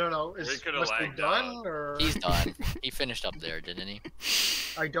him. I don't know. Is We coulda must be lagged done, out. or? He's done. He finished up there, didn't he?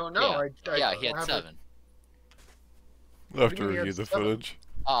 I don't know. Yeah, I yeah he don't had have 7. We'll have do to you mean he review had the 7? footage.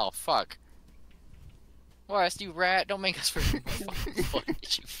 Oh, fuck. West, you rat. Don't make us review my fucking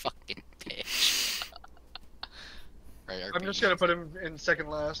footage, you fucking bitch. Right, I'm just gonna put him in second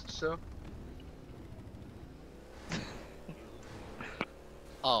last, so.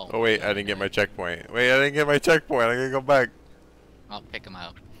 Oh. Oh wait, I didn't get my checkpoint. Wait, I didn't get my checkpoint. I gotta go back. I'll pick him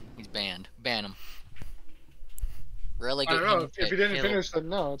out. He's banned. Ban him. Really I good. don't know. If he didn't finish, then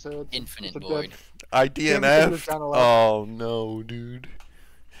no. It's a Infinite it's a void. dead. I Yeah, we could've DNF. done a lot. Oh no, dude.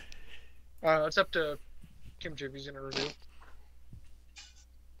 It's up to Kimchi if he's gonna review.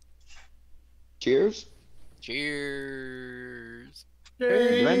 Cheers. Cheers.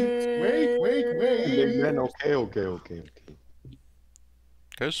 Wait. Okay.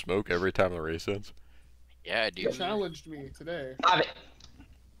 Can I smoke every time the race ends? Yeah, You dude. challenged me today. Uh-oh.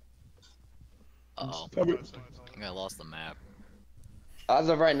 I think I lost the map. As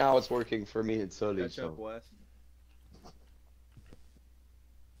of right now, it's working for me and Sully. Catch up, So. Wes.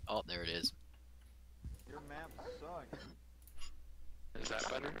 Oh, there it is. Your map sucks. Is that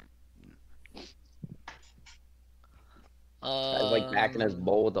better? Guy's like back in his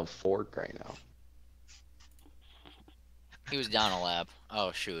bowl with a fork right now. He was down a lap.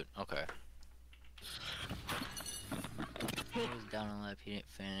 Oh, shoot. Okay. He was down a lap. He didn't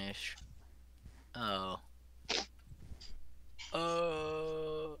finish. Oh.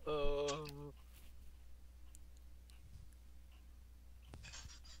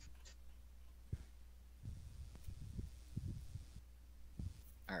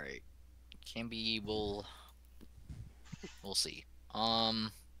 Alright. Kambi will... We'll see. I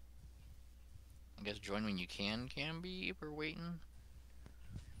guess join when you can, Kambi, if we're waiting.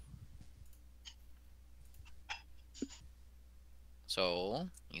 So,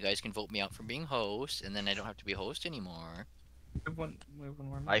 you guys can vote me out for being host, and then I don't have to be host anymore.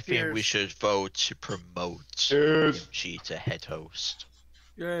 I think we should vote to promote Cheers. Kimchi to head host.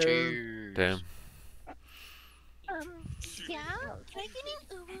 Cheers. Damn. Yeah? Can I get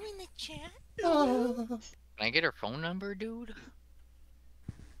an Uber in the chat? Can I get her phone number, dude?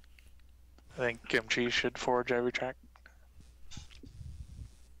 I think Kimchi should forge every track.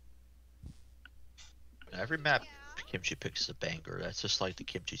 Every map Kimchi picks is a banger. That's just like the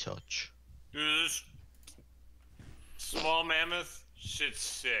Kimchi touch. Dude, this small mammoth shit's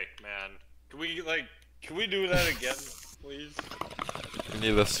sick, man. Can we do that again, please? We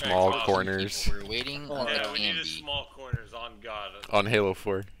need the small corners. We're waiting on the Yeah, we need the Kambi. small corners, on God. On Halo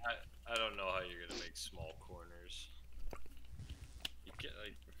 4. I don't know how you're gonna make small corners. You get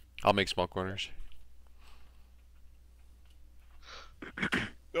like... I'll make small corners.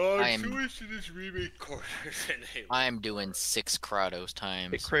 Oh, I I'm am- too much to just remake corners in Halo. I'm doing 6 Kratos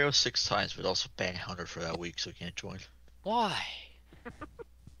times. Pick Kratos 6 times, but also ban Hunter for that week, so he can't join. Why?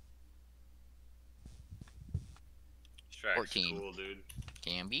 This track's 14. cool, dude.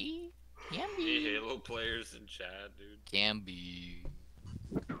 Kambi? Hey, Kambi? Halo players in chat, dude. Kambi.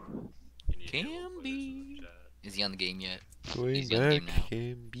 You need Halo players in Kambi. chat. Is he on the game yet? Going Is he on the back, game now?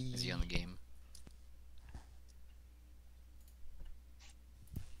 Kambi. Is he on the game?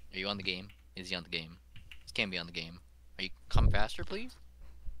 Are you on the game? Is he on the game? Is Kambi on the game? Are you come faster, please?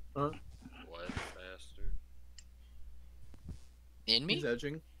 What? Faster? In me? He's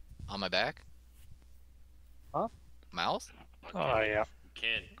edging. On my back? Huh? Mouth? Oh yeah.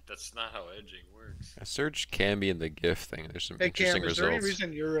 Can't. That's not how edging works. I searched Kambi in the GIF thing. There's some Hey interesting Cam, is there any results.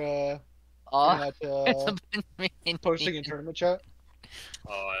 reason you're It's not posting in tournament chat?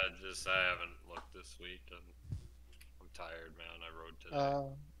 Oh, I haven't looked this week, and I'm tired, man. I rode today.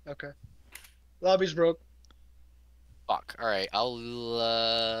 Okay. Lobby's broke. Fuck. Alright, I'll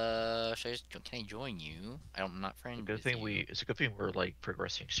should I just, can I join you? I'm not friends Good with thing you. it's a good thing we're like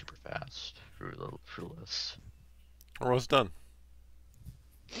progressing super fast through the list. We're almost done.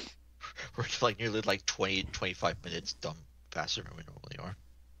 We're like nearly like 20-25 minutes done faster than we normally are.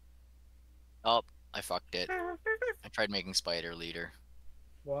 Oh, I fucked it. I tried making Spider leader.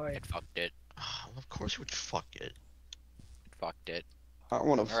 Why? It fucked it. Well, of course you would fuck it. It fucked it. I don't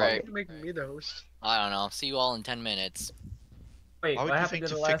want to fuck Alright. it. Making me the host. I don't know. See you all in 10 minutes. Wait, Why would what you happened think to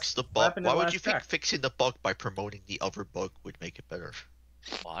to the fix last? the What bug? happened to Why the would last you think track? fixing the bug by promoting the other bug would make it better?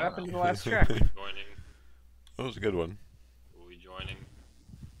 Well, What I happened don't to the know. last track? Joining. That was a good one. Who are we joining?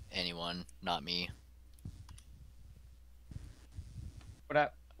 Anyone, not me.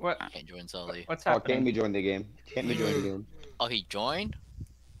 What? Can't join Sully. What's Oh, happening? Kambi joined the game. Kambi joined the game. Oh, he joined?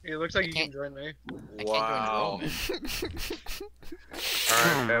 It looks like I you can't- can join me. I Wow. can't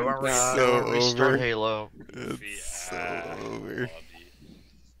join Roman. Alright, It's so restart over. Halo. It's so over.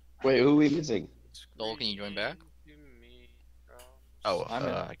 Wait, who are we missing? Soul, can you join back? Oh, I'm in.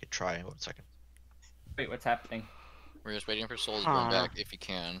 I could try. 1 second. Wait, what's happening? We're just waiting for Soul to join back if you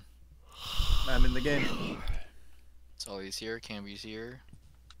can. I'm in the game. Sully's here, Kambi's here.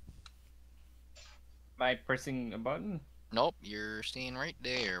 Am I pressing a button? Nope, you're staying right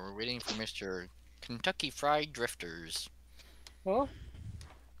there. We're waiting for Mr. Kentucky Fried Drifters. Huh?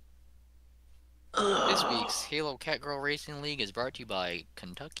 This week's Halo Catgirl Racing League is brought to you by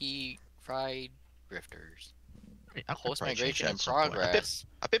Kentucky Fried Drifters. I Host probably change migration that in at some point. progress.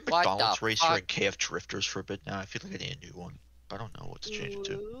 I've been What McDonald's the Racer fuck? and KF Drifters for a bit now. I feel like I need a new one. But I don't know what to change it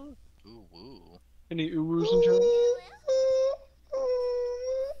to. Ooh, woo. Any Urus in chat?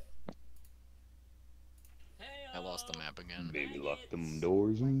 I lost the map again. Baby, lock them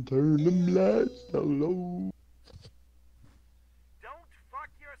doors and turn them lights down low.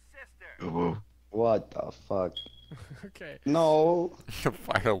 Whoa. What the fuck? Okay. No. The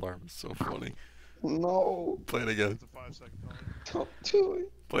fire alarm is so funny. No. Play it again. Don't do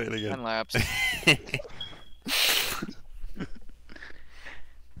it. Play it again. 10 laps.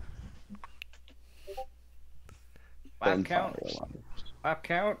 Lap count? Lap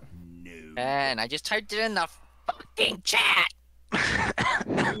count? And I just typed it in the fucking chat!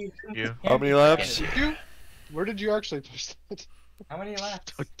 You? How many laps? Where did you actually post it? How many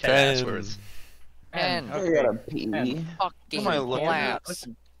laps? 10. 10. I gotta pee. Fucking What am I looking at? laps.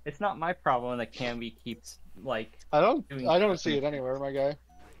 Listen, it's not my problem that Kambi keeps like. I don't doing see it anywhere, my guy.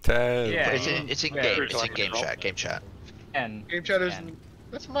 10. Yeah, It's in game. It's in game chat. Game chat. 10. Game chat isn't.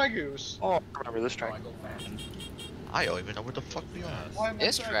 That's my goose. Oh, I remember this track. I don't even know where the fuck we are.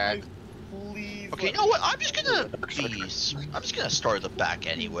 This track. Okay, you know what? I'm just gonna start at the back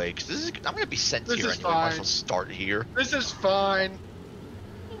anyway, because this is. I'm gonna be sent This here is anyway. Might as fine. well start here. This is fine.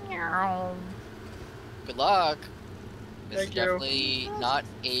 Good luck. This is Thank you. definitely not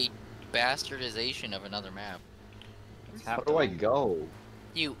a bastardization of another map. Where do I go?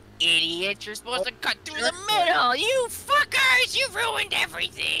 You idiot! You're supposed to cut through the middle! You fuckers! You ruined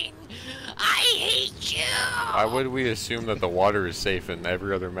everything! I hate you! Why would we assume that the water is safe in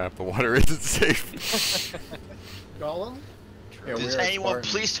every other map the water isn't safe? Gollum? Yeah, Does we're at anyone Spartan.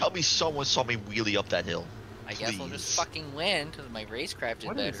 please tell me someone saw me wheelie up that hill? I guess I'll just Please. fucking win because my racecraft is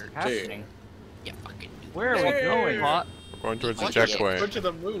What is better. happening? You fucking. Where are we going? What? We're going towards the What? Go checkpoint. to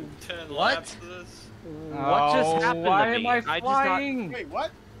the moon. 10 What? laps of this? What just happened Why to am me? I I just got- flying? Wait,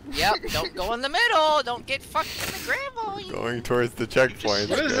 what? Yep, don't go in the middle! Don't get fucked in the gravel! You... Going towards the checkpoint,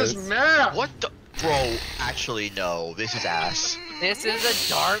 What is guys. this map? What the? Bro, actually no. This is ass. This is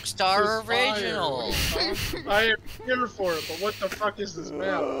a Dark Star This is fire. original! I am here for it, but what the fuck is this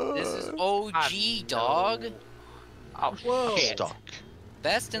map? This is OG, dog! Oh, Whoa. Stuck.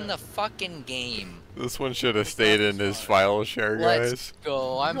 Best in the fucking game. This one should have stayed in his file share, guys. Let's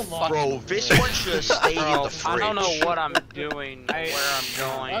go. I'm fucking. Bro, this one should have stayed in Bro, the fridge. I don't know what I'm doing, where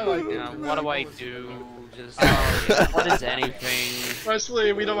I'm going, you know, what do I do? Just, what is anything?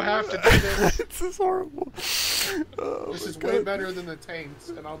 Wesley, we don't have to do this. This is horrible. Oh This my is God. way better than the tanks,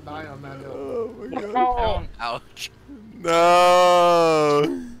 and I'll die on that hill. Oh my God. Oh, Ouch.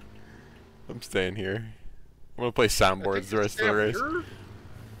 No. I'm staying here. I'm gonna play I soundboards think the rest of the Sam, race. you're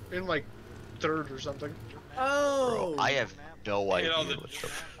in like third or something. Oh. Bro, I have no idea all the- what the.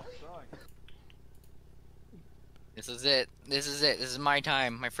 This is it. This is it. This is my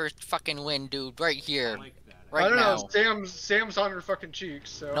time. My first fucking win, dude. Right here. I Right don't now. know. Sam's on her fucking cheeks.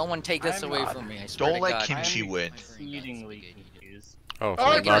 So. No one take this I'm away not- from me. I swear Don't to let God. Kimchi I'm win. exceedingly confused. Oh, Oh, so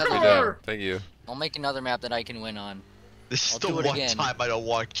knock me get down. her! Thank you. I'll make another map that I can win on. This is I'll the do it one again. time I don't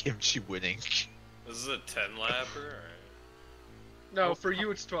want Kimchi winning. This is a 10 lapper? No, for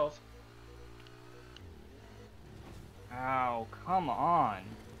you it's 12. Oh, come on.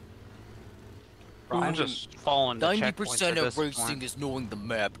 Bro, I'm I'm just falling to 90% checkpoints at of this racing point. is knowing the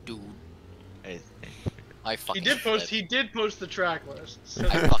map, dude. Hey, I He fucking did post. flipped. He did post the track list. So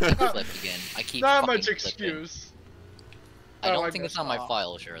I fucking flipped again. I keep not fucking much flipping. excuse. I Oh, don't I think it's missed on my off.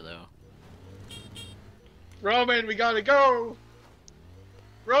 file share though. Roman, we gotta go.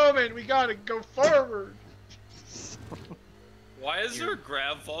 Roman, we gotta go forward. Why is there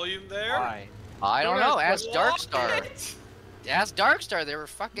grab volume there? Why? I don't know. Ask What? Darkstar. Ask Darkstar. They were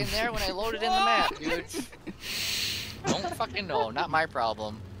fucking there when I loaded in the map, dude. Don't fucking know. Not my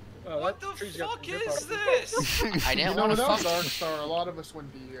problem. What the fuck is this? I didn't You know, want to without fuck. Darkstar, a lot of us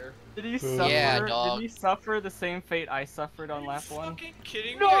wouldn't be here. Did he suffer? Yeah, dog. Did he suffer the same fate I suffered on lap 1? Fucking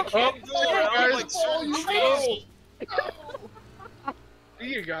kidding me? I can't go around like certain trees. See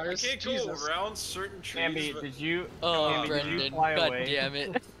you guys. I can't go around certain trees. Cambi, but- did you? Oh, Cambi, did you Brendan. fly God away? damn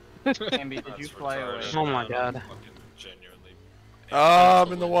it. Cambi, did you fly away? Oh my god. Fucking genuinely. Ah,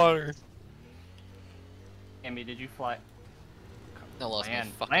 I'm in the water. Cambi, did you fly? I lost my Land,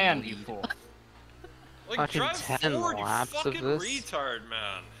 fucking land, lead. you fool. Like, Fucking drive 10 forward, you laps of fucking this? retard,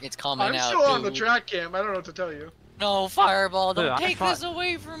 man. It's coming I'm out, still on the dude. track cam. I don't know what to tell you. No, Fireball, Dude, don't I take thought- this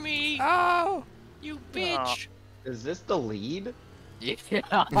away from me. Oh! You bitch. Is this the lead? Yeah. Dude,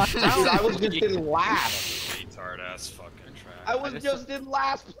 I was just in last. Retard ass fucking track. I was just in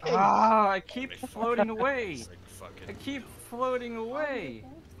last place. Ah, I keep floating away. It's like fucking- I keep floating away.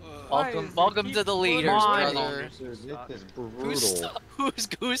 Welcome to the leaders, Mine. brother. Dude, this is Who's, brutal. whose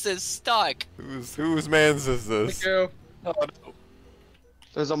goose is stuck? Whose man's is this? Thank you.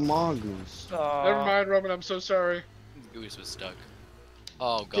 There's a mongoose. Never mind, Roman. I'm so sorry. Goose was stuck.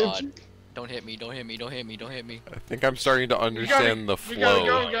 Oh god. Don't hit me, don't hit me, don't hit me, don't hit me. I think I'm starting to understand the We gotta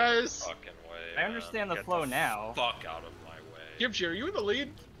flow. go, guys. Fucking way, I understand the Get flow now. Fuck out of my way. Kimchi, are you in the lead?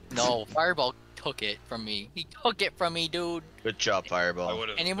 No, Fireball took it from me. He took it from me, dude. Good job, I Fireball.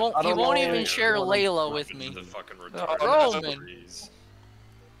 would've And he been- won't I even don't share know. Layla with me. The fucking Roman. retarded.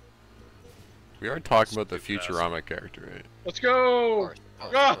 We are talking about the Futurama character, right? Let's go.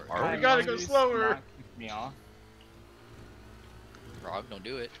 Ah, Are we gotta go slower. Me off. Rob, don't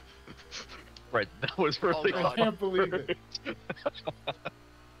do it. Right, that was really Oh, I can't believe it.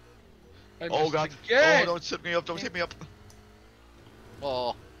 Oh god. Again. Oh, don't tip me up, don't tip me up.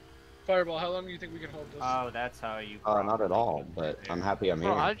 Oh. Fireball, how long do you think we can hold this? Oh, that's how you. Not at all, but I'm happy I'm Bro,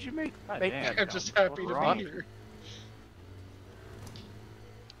 here. how did you make God make damn. that I'm jump? just happy to What's be wrong? here.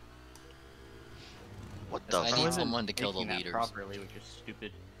 What the I fuck? need someone to kill the Making that leaders. properly, which is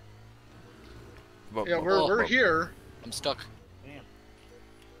stupid. Yeah, we're here. I'm stuck. Damn.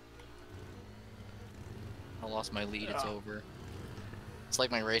 I lost my lead, it's over. It's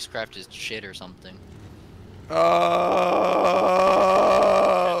like my racecraft is shit or something.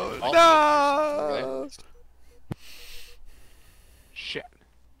 Oh, no! Shit.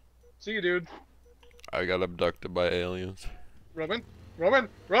 See you, dude. I got abducted by aliens. Roman. Roman.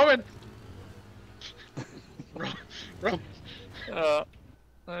 Roman. Roman.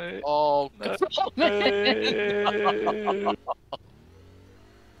 Oh,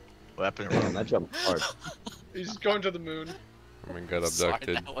 What happened? Damn, that jumped hard. He's going to the moon. I mean, got sorry,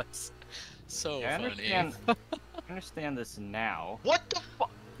 abducted. that was so Yeah, I funny. understand. I understand this now. What the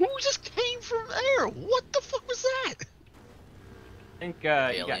fuck? Who just came from there? What the fuck was that? I think you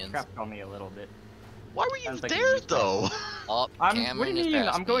got Aliens. trapped on me a little bit. Why were you Sounds like there you- though? Oh, What Cameron do you is mean?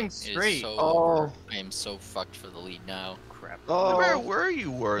 past I'm going me. It is straight. so Oh. over. I am so fucked for the lead now. Crap. Oh. Where were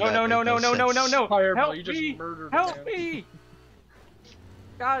you? Were No, that no, no, made no, no, no, no, sense. no! Fireball, Help you just me! murdered Help man. me!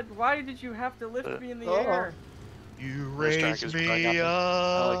 God, why did you have to lift me in the Uh-oh. air? You This track raised is me going up.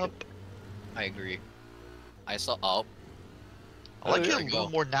 I like up. I agree. I saw. Oh, I like it There a we little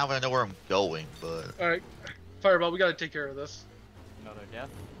go. more now that I know where I'm going, but Alright. Fireball, we gotta take care of this. Another death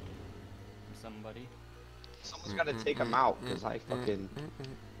from somebody. Someone's gotta take him out, because I fucking...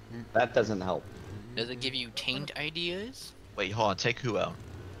 That doesn't help. does it give you taint ideas? wait, hold on, take who out?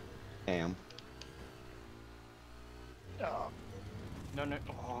 Damn. No, no.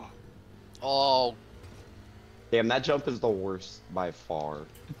 Oh. Oh, Damn, that jump is the worst by far.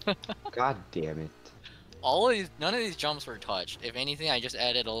 God damn it. all of these. None of these jumps were touched. If anything, I just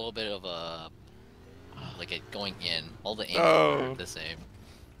added a little bit of a, like it going in. All the angles were the same.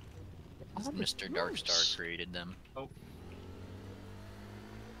 Mr. Darkstar created them. Oh.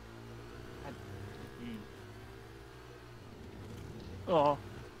 Oh.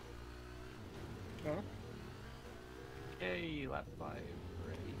 Huh? Yay, lap 5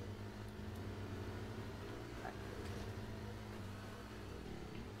 ready.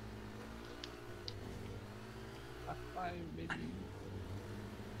 Lap 5, baby.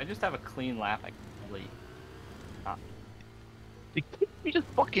 I just have a clean lap. I can really. Did you just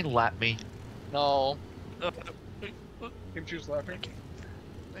fucking lap me? No, Kimchi's laughing.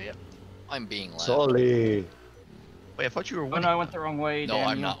 I'm being left. Sully. Wait, I thought you were Oh winning. no, I went the wrong way. No, damn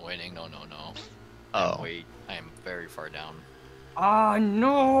I'm you. not winning. No, no, no. Oh. Wait, I am very far down. Ah,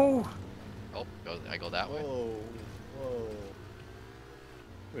 no! Oh, I go that way. Whoa, whoa.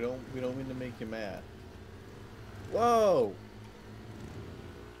 We don't mean to make you mad. Whoa!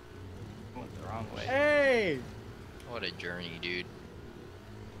 Went the wrong way. Hey! What a journey, dude.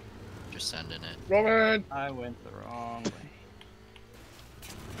 Just sending it. Roman! I went the wrong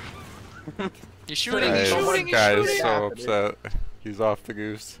way. You're shooting, Guys, he's shooting, he's guys shooting! so upset. He's off the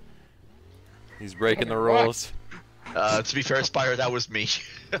goose. He's breaking the rules. To be fair, Spider, that was me.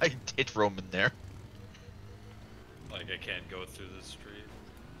 I hit Roman there. Like I can't go through the street.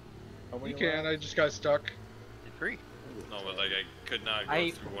 You can, I just got stuck. Free. No, but like I could not go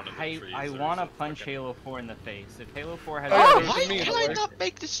through one of the trees. I want to punch Halo 4 in the face. If Halo 4 has why can I not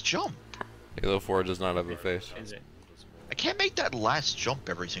make this jump? Halo 4 does not have a face. Is it? I can't make that last jump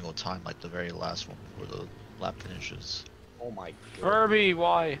every single time, like the very last one before the lap finishes. Oh my god. Kirby,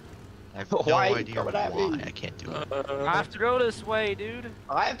 why? I have no idea why I can't do it. I have to go this way, dude.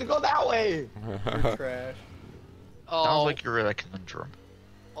 I have to go that way. You're trash. Oh. Sounds like you're in a conundrum.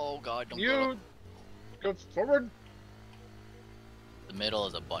 Oh god, don't You go forward. The middle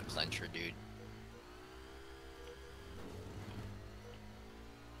is a butt clencher, dude.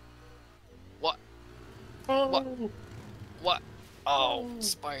 What? What? What? Oh,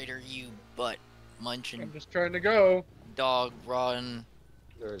 spider, you butt munching. I'm just trying to go. Dog, run.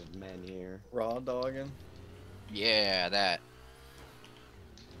 There's men here. Raw dogging. Yeah, that.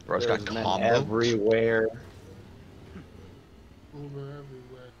 Bro's got There's men combo. everywhere. Over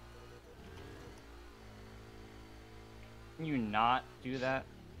everywhere. Can you not do that?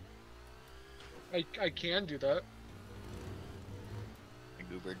 I can do that. I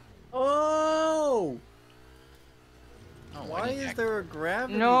goobered. Oh! Oh, Why is there a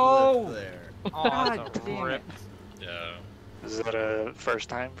gravity No! lift there? Oh, God damn it. Yeah. Is that a first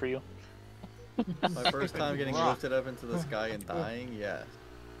time for you? My first time getting lifted up into the sky and dying, yes.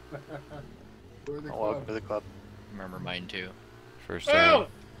 Welcome to the club. Remember mine too. First time.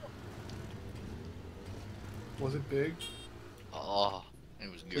 Was it big? Oh,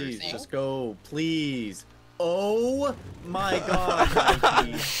 it was Please, girthy. just go, please. Oh my god,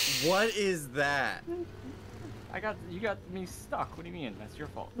 Mikey. What is that? You got me stuck. What do you mean? That's your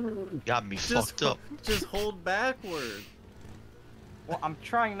fault. Got me fucked up. Just hold backward. Well, I'm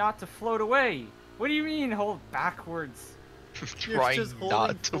trying not to float away. What do you mean hold backwards? Trying just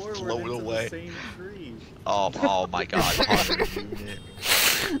not to forward float into the away. same tree. Oh my god.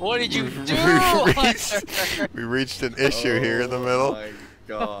 What did you do? We reached an issue here in the middle. Oh my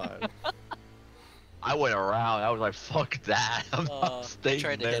god. I went around. I was like, fuck that. I'm not I staying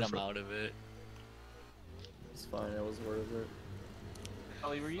tried to there get him for- out of it. It's fine, it was worth it.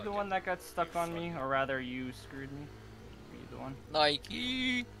 Ellie, were you the one that got stuck on me? Or rather, you screwed me? Were you the one?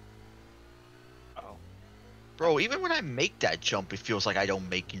 Nike. Oh. Bro, even when I make that jump, it feels like I don't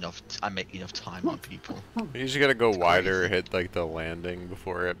make enough. I make enough time on people. You just gotta go wider, hit like the landing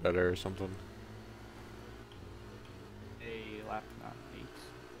before it better or something. A lap, not 8.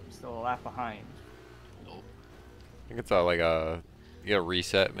 I'm still a lap behind. Nope. I think it's like a you gotta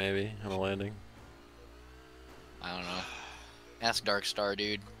reset maybe on a landing. I don't know. Ask Darkstar,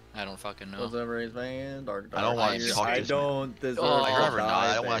 dude. I don't fucking know. Was ever his man? Dark I don't want to Dark. talk to I this don't deserve Oh, man. to Ever not.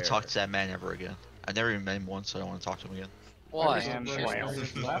 die I don't want there. to talk to that man ever again. I never even met him once, so I don't want to talk to him again. Why? Damn, Was ever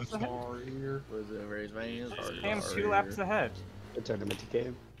his man? Dark Damn, Dark. 2 laps ahead. The tournament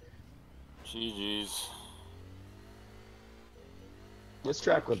game. GG's. This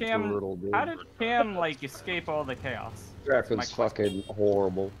track was Cam, brutal, dude. how did Cam, like, escape all the chaos? This track My was question. fucking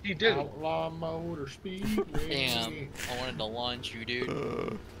horrible. He did. Outlaw motor speed. Damn. I wanted to launch you,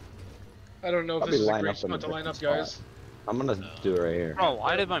 dude. I don't know if I'll this be is a lined great up in spot the to line up, spot. guys. I'm gonna do it right here. Bro,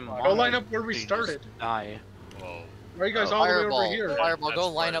 why did my mom Go line up where we started. die? Whoa. Why are you guys all the way Fireball. over here? Fireball, That's go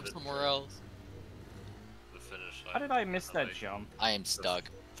part line of up it. somewhere else. The finish line. How did I miss that jump? I am stuck.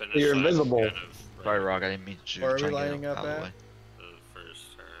 Finish You're line invisible. kind of Sorry, right Rock. I didn't mean to Where are try we and get lining him up out of the at? way. the first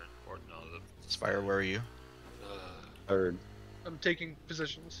turn. Or no, the Spire, where are you? Third. I'm taking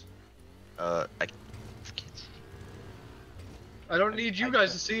positions. I can't see. I don't need you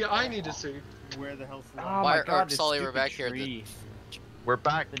guys to see. I need to see. Where the hell's the Oh Why- my god, or this Sully, we're stupid back here. tree. We're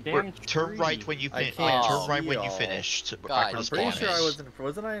back. The We're, damn turn tree. right when you I finish. can't Turn right see when you y'all. finish. God, Back where I'm the pretty spawn sure I is.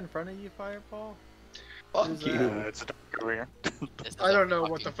 wasn't I in front of you, Fireball? Fuck Who's you. that? It's dark over here. This is I a don't know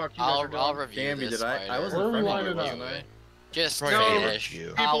fucking- what the fuck you guys are doing. I'll review Gamby, this. did I Spider. was Where in are we front of you, lining up? wasn't I? Just Right, No, finish.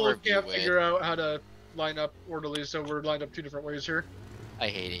 you. I'll People review can't it. figure out how to line up orderly, so we're lined up 2 different ways here. I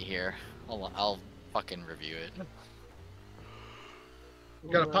hate it here. I'll fucking review it. We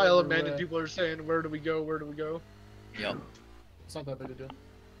got a pile of men, and people are saying, "Where do we go? Where do we go?" Yep. It's not that big a deal.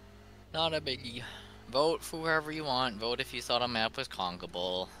 Not a biggie. Vote for whoever you want. Vote if you thought a map was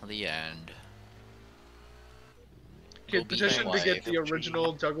conkable. The end. Kid, be petition your to get wife. the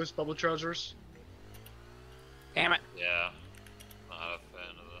original Douglas Bubbletrousers. Damn it. Yeah. Not a fan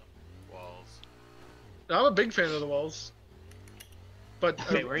of the walls. I'm a big fan of the walls. But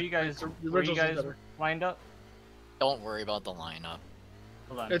Wait, where are you guys? the Where are you originals are guys better. lined up? Don't worry about the lineup.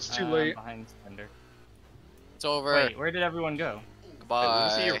 Hold on. It's too I'm late. behind Slender. It's over. Wait, where did everyone go?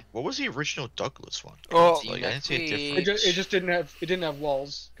 Goodbye. What was the original Douglas one? Oh, Like, I didn't see a difference. It just didn't have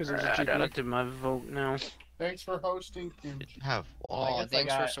walls because it was a I cheap gotta one. do my vote now. Thanks for hosting, Kimchi. Didn't have Oh, walls.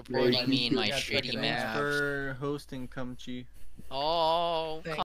 thanks for supporting me in my Yeah, shitty thanks map. for hosting, Kimchi. Oh,